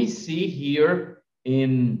 we see here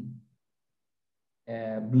in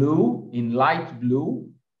blue, in light blue,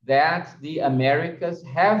 that the Americas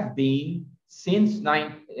have been, since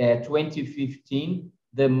 2015,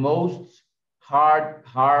 the most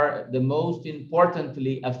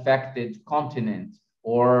importantly affected continent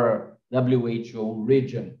or WHO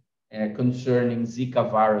region concerning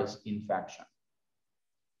Zika virus infection.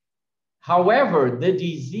 However, the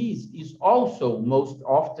disease is also most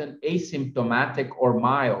often asymptomatic or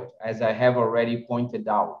mild, as I have already pointed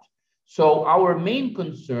out. So our main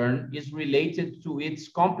concern is related to its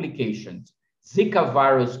complications, Zika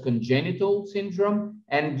virus congenital syndrome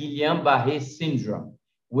and Guillain-Barré syndrome,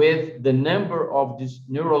 with the number of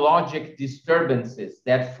neurologic disturbances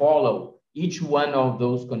that follow each one of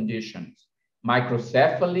those conditions: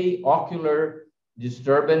 microcephaly, ocular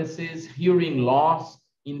disturbances, hearing loss,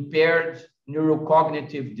 impaired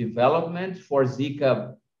neurocognitive development for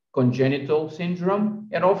Zika congenital syndrome,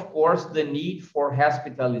 and of course, the need for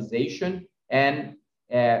hospitalization and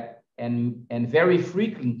very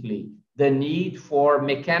frequently, the need for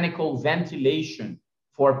mechanical ventilation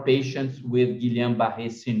for patients with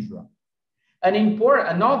Guillain-Barré syndrome.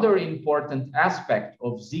 Another important aspect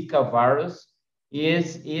of Zika virus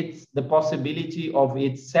is the possibility of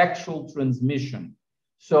its sexual transmission.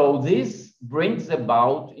 So this brings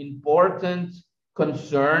about important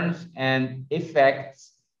concerns and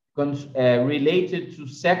effects related to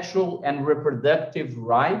sexual and reproductive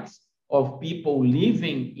rights of people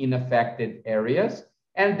living in affected areas.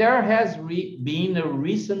 And there has been a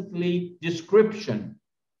recently description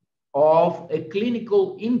of a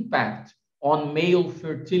clinical impact on male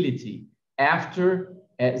fertility after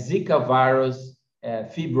Zika virus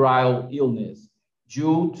febrile illness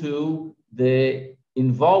due to the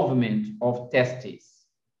involvement of testes.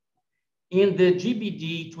 In the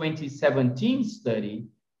GBD 2017 study,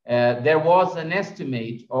 there was an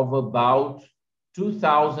estimate of about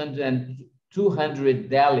 2,200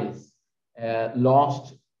 deaths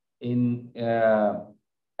lost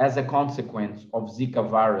as a consequence of Zika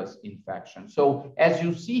virus infection. So as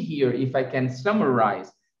you see here, if I can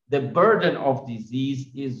summarize, the burden of disease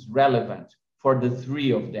is relevant for the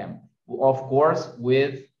three of them, of course,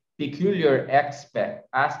 with peculiar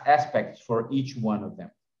aspects for each one of them.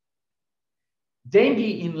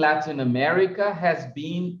 Dengue in Latin America has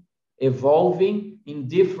been evolving in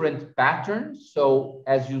different patterns. So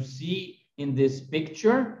as you see in this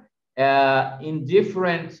picture, in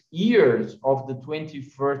different years of the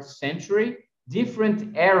 21st century,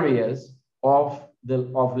 different areas of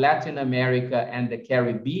Latin America and the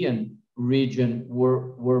Caribbean region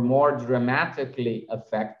were more dramatically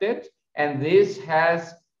affected. And this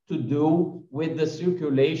has to do with the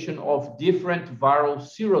circulation of different viral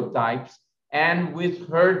serotypes and with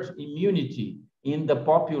herd immunity in the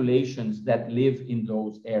populations that live in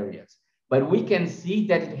those areas. But we can see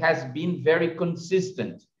that it has been very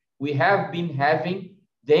consistent. We have been having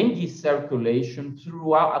dengue circulation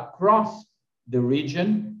across the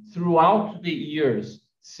region throughout the years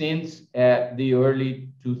since the early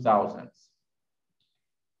 2000s.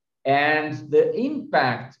 And the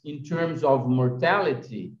impact in terms of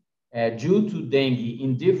mortality due to dengue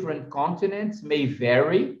in different continents may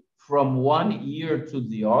vary from one year to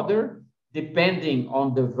the other, depending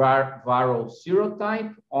on the viral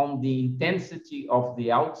serotype, on the intensity of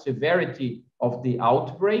the severity of the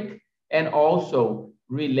outbreak, and also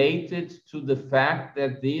related to the fact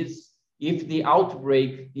that if the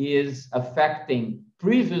outbreak is affecting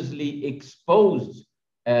previously exposed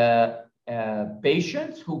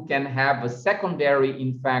patients who can have a secondary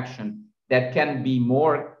infection that can be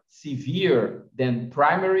more severe than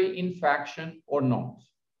primary infection or not.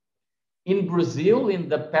 In Brazil, in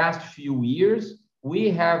the past few years,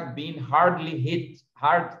 we have been hardly hit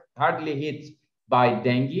by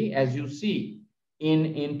dengue, as you see.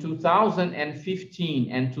 In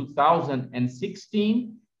 2015 and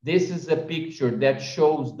 2016, this is a picture that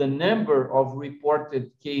shows the number of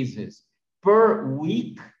reported cases per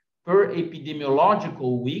week, per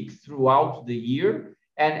epidemiological week throughout the year.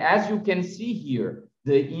 And as you can see here,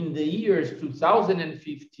 in the years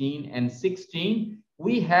 2015 and 16,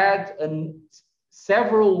 we had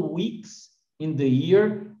several weeks in the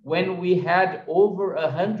year when we had over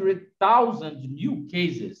 100,000 new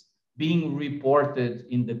cases being reported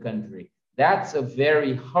in the country. That's a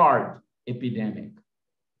very hard epidemic.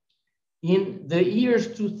 In the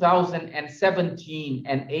years 2017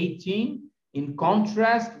 and 18, in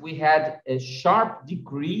contrast, we had a sharp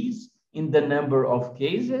decrease in the number of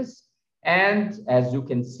cases. And as you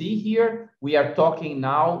can see here, we are talking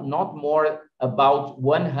now not more about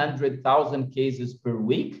 100,000 cases per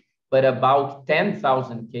week, but about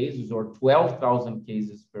 10,000 cases or 12,000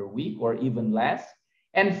 cases per week or even less.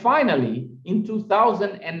 And finally, in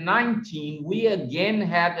 2019, we again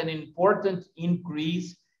had an important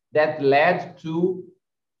increase that led to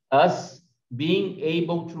us being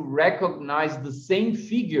able to recognize the same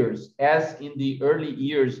figures as in the early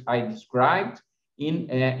years I described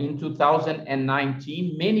in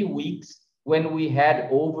 2019, many weeks when we had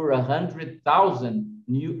over 100,000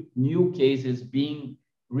 new cases being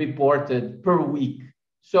reported per week.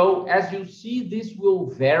 So as you see, this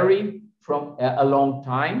will vary from a long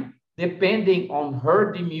time, depending on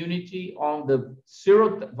herd immunity, on the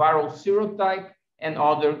viral serotype, and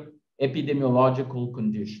other epidemiological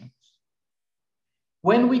conditions.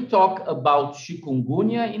 When we talk about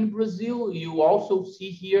chikungunya in Brazil, you also see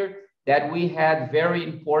here that we had very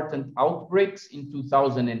important outbreaks in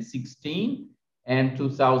 2016 and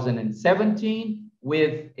 2017,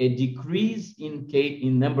 with a decrease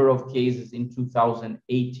in number of cases in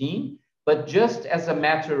 2018. But just as a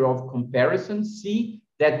matter of comparison, see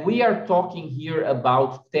that we are talking here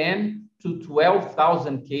about 10 to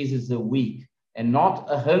 12,000 cases a week, and not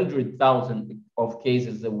 100,000 of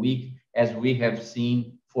cases a week, as we have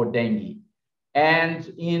seen for dengue.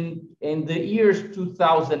 And in the years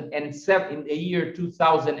 2007, in the year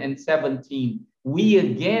 2017, we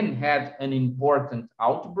again had an important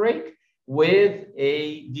outbreak, with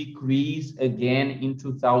a decrease again in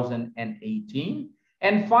 2018.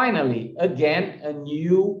 And finally, again, a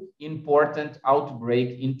new important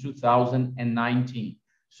outbreak in 2019.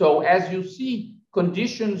 So as you see,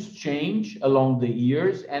 conditions change along the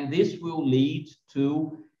years, and this will lead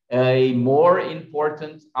to a more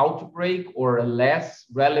important outbreak or a less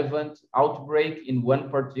relevant outbreak in one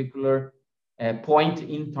particular point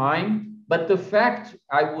in time. But the fact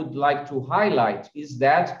I would like to highlight is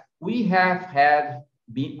that we have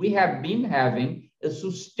been having a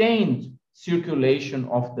sustained circulation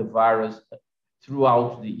of the virus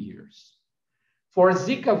throughout the years. For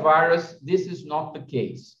Zika virus, this is not the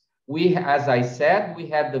case. As I said, we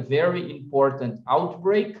had the very important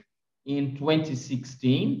outbreak in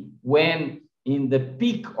 2016, when in the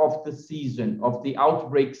peak of the season, of the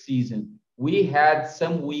outbreak season, we had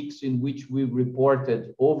some weeks in which we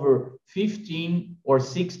reported over 15 or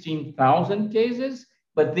 16,000 cases,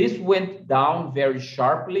 but this went down very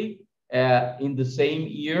sharply in the same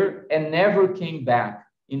year and never came back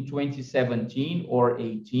in 2017 or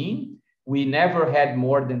 18. We never had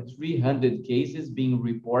more than 300 cases being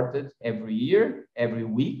reported every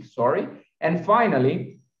week, sorry. And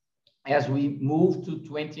finally, as we move to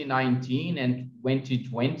 2019 and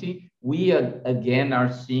 2020, we again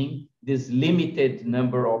are seeing this limited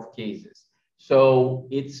number of cases. So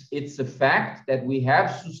it's a fact that we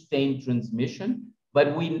have sustained transmission,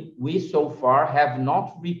 but we so far have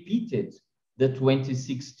not repeated the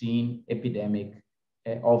 2016 epidemic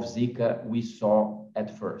of Zika we saw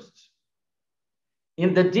at first.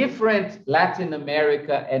 In the different Latin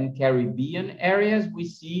America and Caribbean areas, we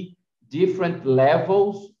see different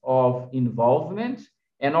levels of involvement.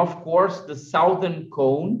 And of course, the Southern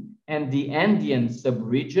Cone and the Andean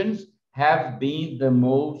subregions have been the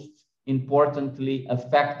most importantly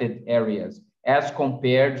affected areas as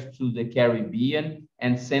compared to the Caribbean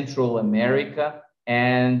and Central America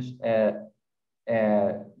and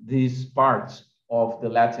these parts of the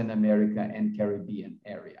Latin America and Caribbean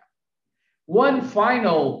area. One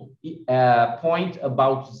final point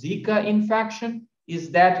about Zika infection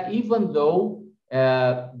is that even though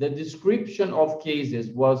the description of cases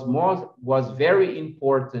was very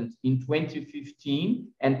important in 2015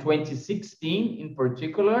 and 2016 in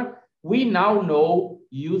particular, we now know,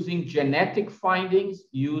 using genetic findings,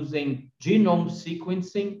 using genome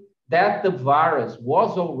sequencing, that the virus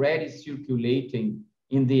was already circulating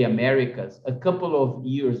in the Americas a couple of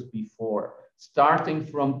years before, starting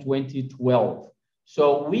from 2012.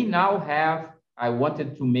 So we now have, I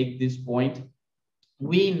wanted to make this point,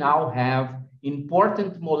 we now have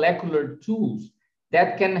important molecular tools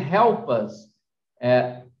that can help us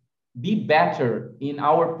be better in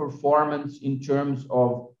our performance in terms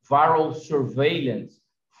of viral surveillance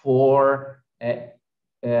for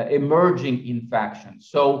emerging infections.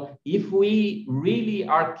 So if we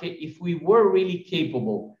were really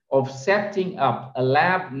capable of setting up a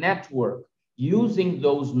lab network using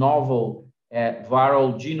those novel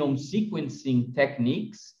viral genome sequencing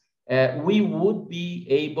techniques, we would be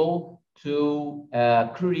able to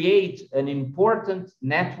create an important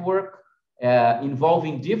network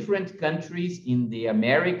involving different countries in the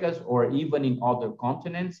Americas or even in other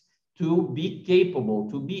continents to be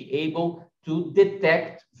able to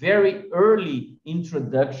detect very early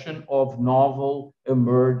introduction of novel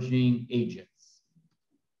emerging agents.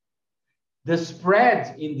 The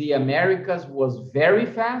spread in the Americas was very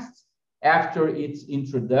fast after its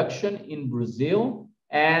introduction in Brazil,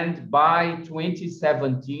 and by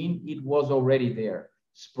 2017, it was already there,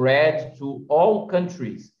 spread to all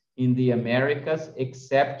countries in the Americas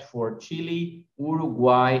except for Chile,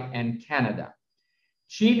 Uruguay, and Canada.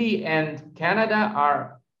 Chile and Canada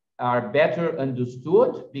are better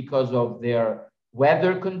understood because of their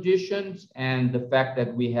weather conditions and the fact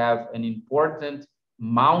that we have an important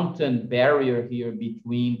mountain barrier here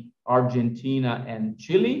between Argentina and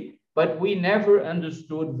Chile, but we never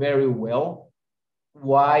understood very well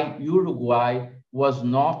why Uruguay was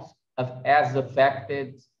not so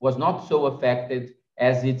affected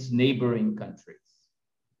as its neighboring countries.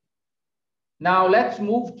 Now let's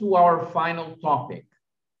move to our final topic,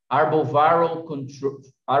 arboviral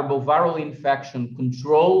infection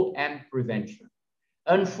control and prevention.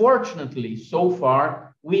 Unfortunately, so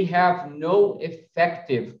far, we have no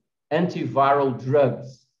effective antiviral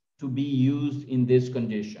drugs to be used in these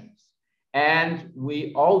conditions. And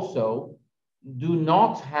we also do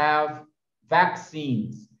not have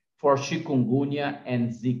vaccines for chikungunya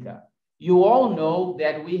and Zika. You all know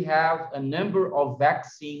that we have a number of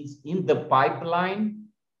vaccines in the pipeline,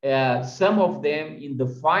 some of them in the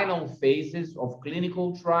final phases of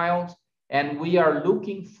clinical trials, and we are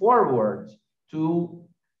looking forward to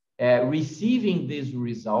receiving these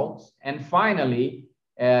results and finally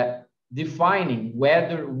defining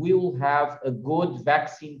whether we will have a good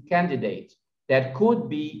vaccine candidate that could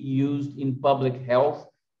be used in public health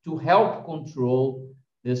to help control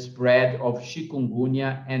the spread of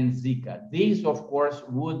chikungunya and Zika. These, of course,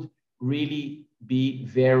 would really be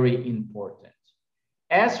very important.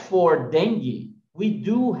 As for dengue, we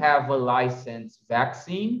do have a licensed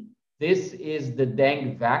vaccine. This is the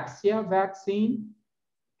Dengvaxia vaccine,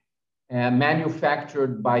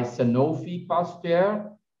 manufactured by Sanofi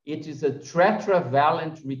Pasteur. It is a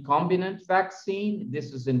tetravalent recombinant vaccine.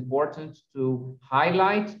 This is important to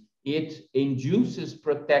highlight. It induces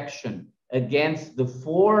protection against the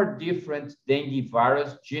 4 different dengue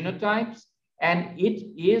virus genotypes, and it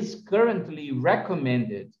is currently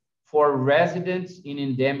recommended for residents in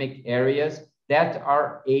endemic areas that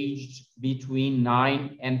are aged between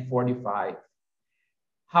 9 and 45.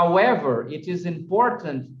 However, it is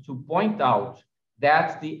important to point out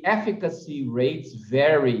that the efficacy rates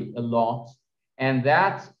vary a lot, and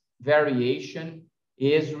that variation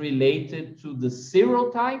is related to the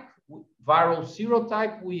serotype, viral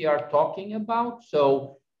serotype we are talking about.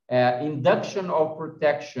 So induction of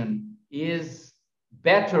protection is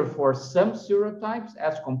better for some serotypes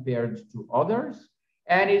as compared to others.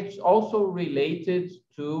 And it's also related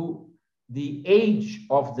to the age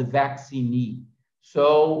of the vaccinee.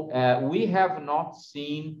 So we have not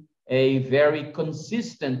seen a very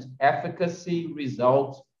consistent efficacy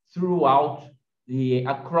result throughout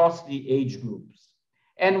across the age groups.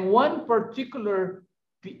 And one particular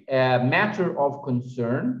matter of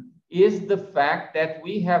concern is the fact that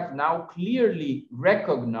we have now clearly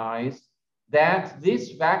recognized that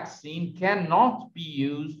this vaccine cannot be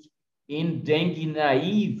used in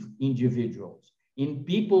dengue-naive individuals, in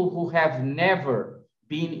people who have never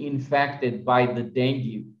been infected by the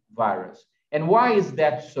dengue virus. And why is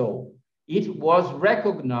that so? It was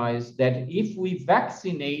recognized that if we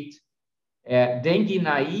vaccinate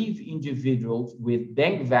dengue-naive individuals with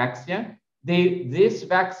Dengvaxia, this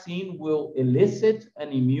vaccine will elicit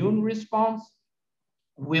an immune response,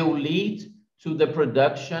 will lead to the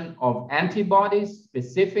production of antibodies,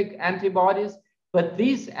 specific antibodies, but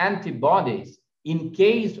these antibodies, in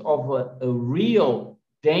case of a real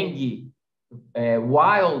dengue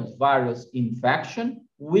wild virus infection,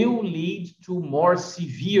 will lead to more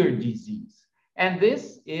severe disease. And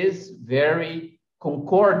this is very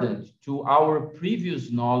concordant to our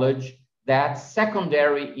previous knowledge that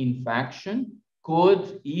secondary infection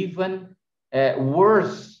could even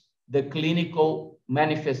worsen the clinical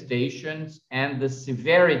manifestations and the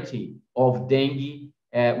severity of dengue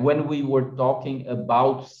when we were talking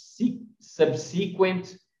about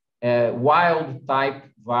subsequent wild type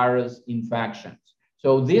virus infections.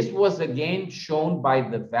 So this was again shown by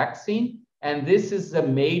the vaccine, and this is a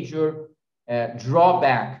major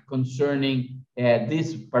drawback concerning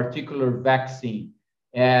this particular vaccine.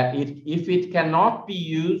 If it cannot be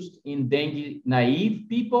used in dengue-naive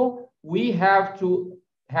people, we have to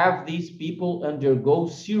have these people undergo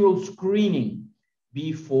sero-screening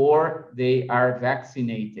before they are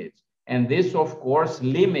vaccinated. And this, of course,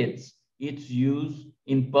 limits its use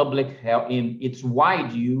in public health, in its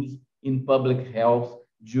wide use in public health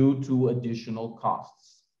due to additional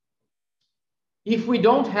costs. If we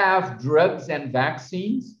don't have drugs and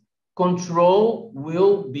vaccines, control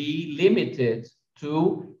will be limited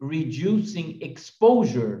to reducing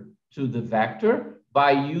exposure to the vector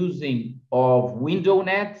by using of window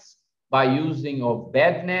nets, by using of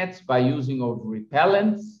bed nets, by using of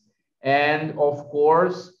repellents, and of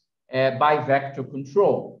course, by vector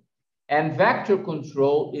control. And vector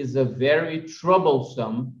control is a very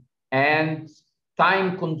troublesome and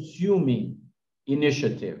time-consuming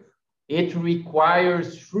initiative. It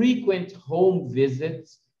requires frequent home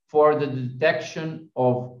visits for the detection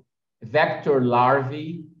of vector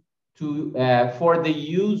larvae, for the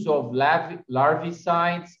use of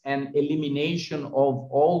larvicides and elimination of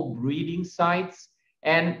all breeding sites.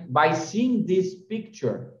 And by seeing this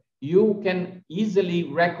picture, you can easily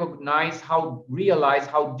realize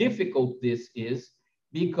how difficult this is,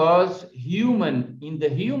 because in the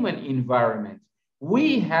human environment,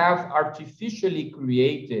 we have artificially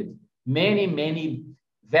created many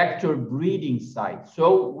vector breeding sites.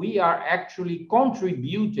 So we are actually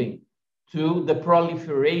contributing to the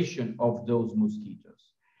proliferation of those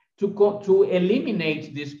mosquitoes. To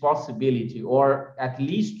eliminate this possibility, or at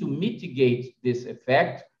least to mitigate this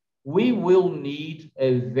effect, we will need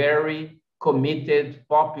a very committed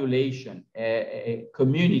population, a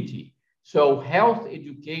community. So health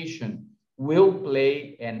education will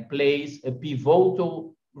play and plays a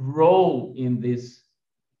pivotal role in this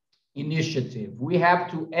initiative. We have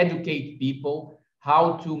to educate people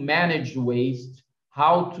how to manage waste,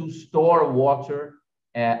 how to store water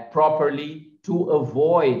properly, to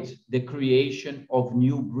avoid the creation of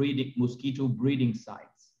new mosquito breeding sites.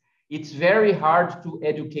 It's very hard to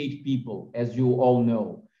educate people, as you all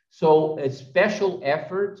know. So a special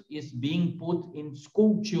effort is being put in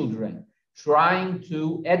school children, trying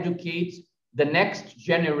to educate the next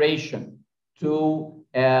generation to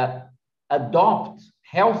adopt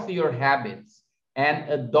healthier habits and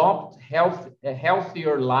adopt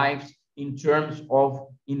healthier lives in terms of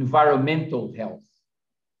environmental health.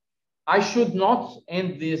 I should not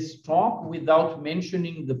end this talk without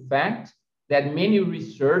mentioning the fact that many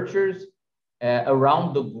researchers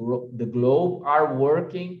around the globe are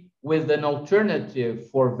working with an alternative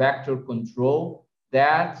for vector control,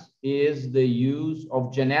 that is the use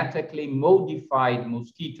of genetically modified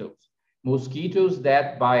mosquitoes. Mosquitoes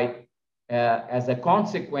that as a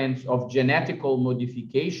consequence of genetical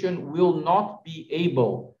modification will not be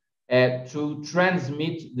able to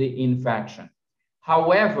transmit the infection.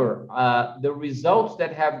 However, the results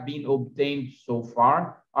that have been obtained so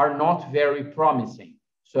far are not very promising.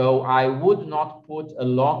 So I would not put a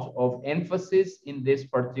lot of emphasis in this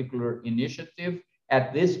particular initiative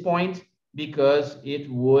at this point, because it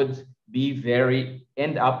would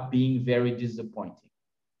end up being very disappointing.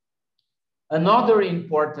 Another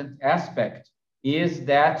important aspect is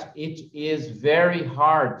that it is very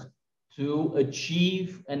hard to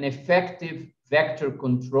achieve an effective vector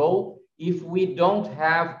control if we don't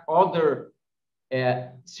have other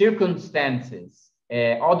circumstances,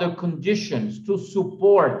 other conditions to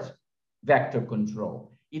support vector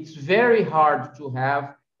control. It's very hard to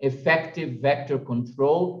have effective vector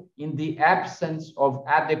control in the absence of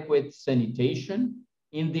adequate sanitation,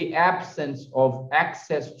 in the absence of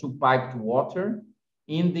access to piped water,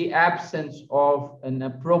 in the absence of an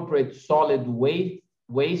appropriate solid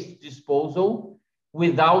waste disposal,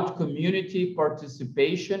 without community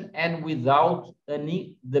participation, and without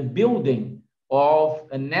the building of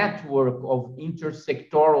a network of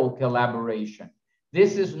intersectoral collaboration.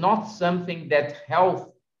 This is not something that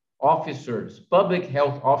public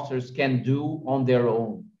health officers can do on their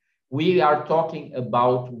own. We are talking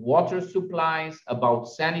about water supplies, about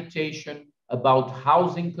sanitation, about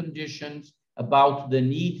housing conditions, about the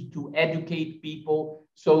need to educate people.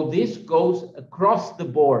 So this goes across the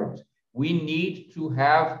board. We need to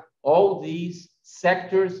have all these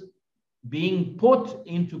sectors being put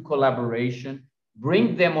into collaboration,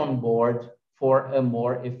 bring them on board for a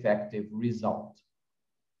more effective result.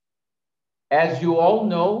 As you all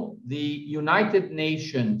know, the United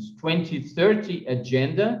Nations 2030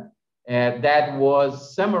 agenda that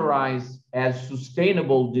was summarized as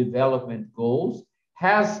Sustainable Development Goals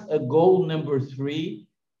has a goal number 3,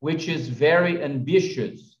 which is very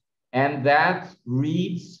ambitious, and that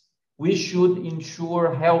reads, we should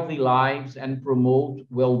ensure healthy lives and promote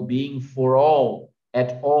well-being for all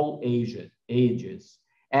at all ages.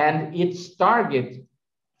 And its target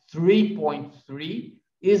 3.3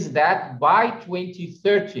 is that by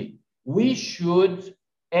 2030, we should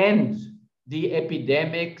end the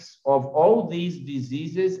epidemics of all these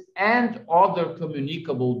diseases and other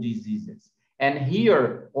communicable diseases. And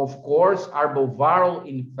here, of course, arboviral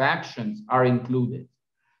infections are included.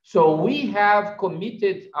 So we have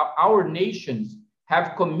committed, our nations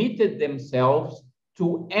have committed themselves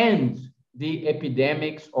to end the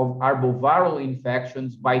epidemics of arboviral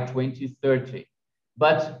infections by 2030.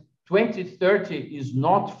 But 2030 is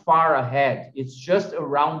not far ahead. It's just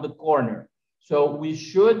around the corner. So we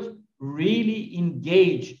should really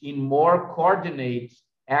engage in more coordinated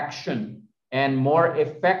action and more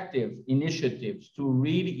effective initiatives to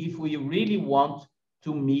really, if we really want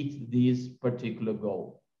to meet this particular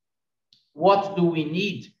goal. What do we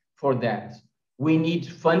need for that? We need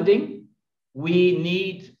funding. We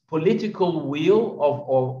need political will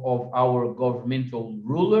of our governmental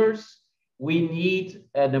rulers. We need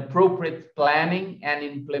an appropriate planning and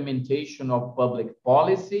implementation of public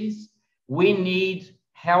policies. We need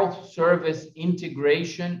health service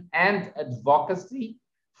integration and advocacy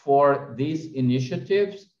for these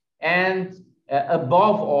initiatives. And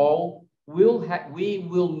above all, we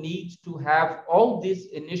will need to have all these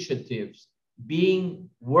initiatives being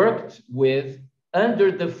worked with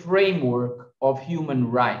under the framework of human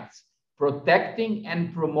rights, protecting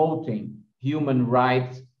and promoting human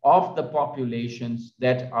rights of the populations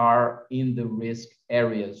that are in the risk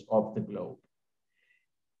areas of the globe.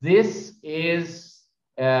 This is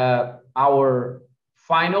our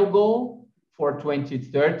final goal for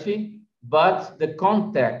 2030, but the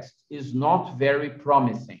context is not very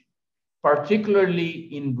promising.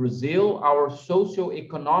 Particularly in Brazil, our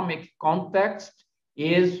socioeconomic context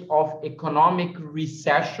is of economic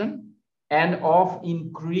recession and of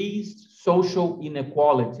increased social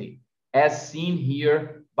inequality, as seen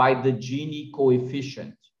here by the Gini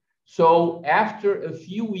coefficient. So after a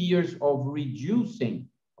few years of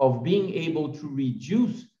being able to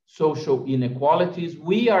reduce social inequalities,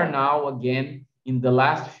 we are now again, in the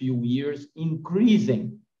last few years,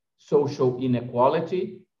 increasing social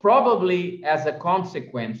inequality, probably as a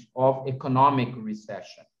consequence of economic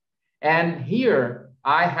recession. And here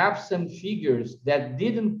I have some figures that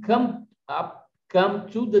didn't come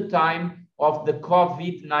to the time of the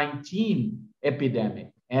COVID-19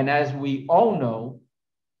 epidemic. And as we all know,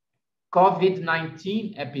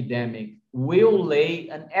 COVID-19 epidemic will lay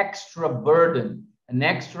an extra burden, an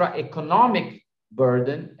extra economic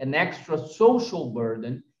burden, an extra social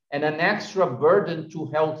burden, and an extra burden to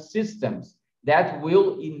health systems that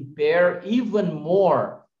will impair even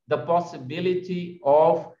more the possibility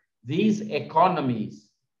of these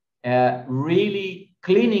economies really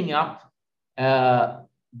cleaning up all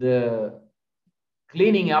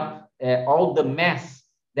the mess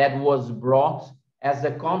that was brought as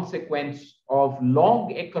a consequence of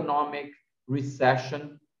long economic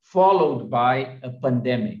recession followed by a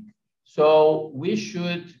pandemic. So we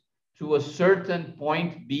should, to a certain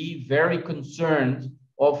point, be very concerned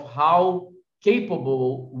of how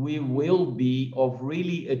capable we will be of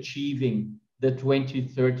really achieving the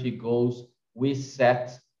 2030 goals we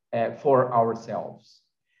set for ourselves.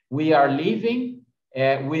 We are living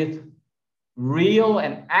with real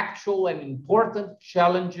and actual and important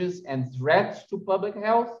challenges and threats to public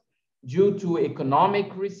health due to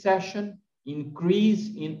economic recession,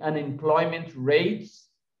 increase in unemployment rates,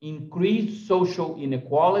 increased social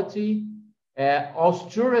inequality,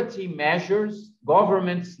 austerity measures.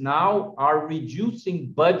 Governments now are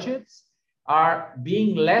reducing budgets, are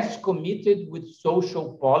being less committed with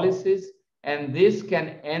social policies, and this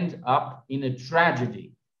can end up in a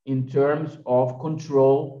tragedy in terms of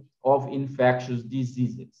control of infectious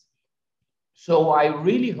diseases. So I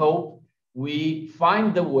really hope we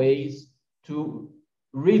find the ways to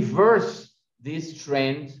reverse this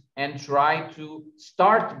trend and try to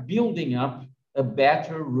start building up a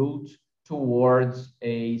better route towards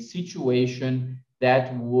a situation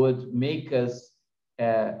that would make us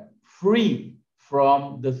free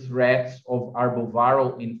from the threats of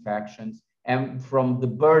arboviral infections and from the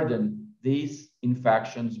burden these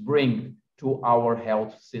infections bring to our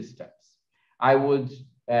health systems. I would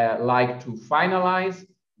like to finalize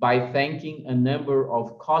by thanking a number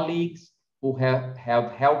of colleagues who have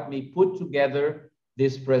helped me put together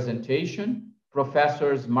this presentation.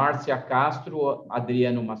 Professors Márcia Castro,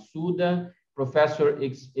 Adriano Massuda, Professor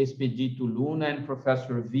Expedito Luna, and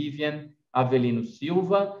Professor Vivian Avelino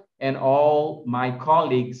Silva, and all my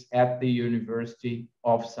colleagues at the University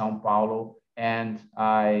of São Paulo. And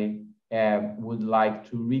I would like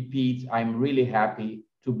to repeat, I'm really happy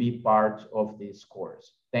to be part of this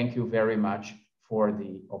course. Thank you very much for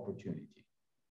the opportunity.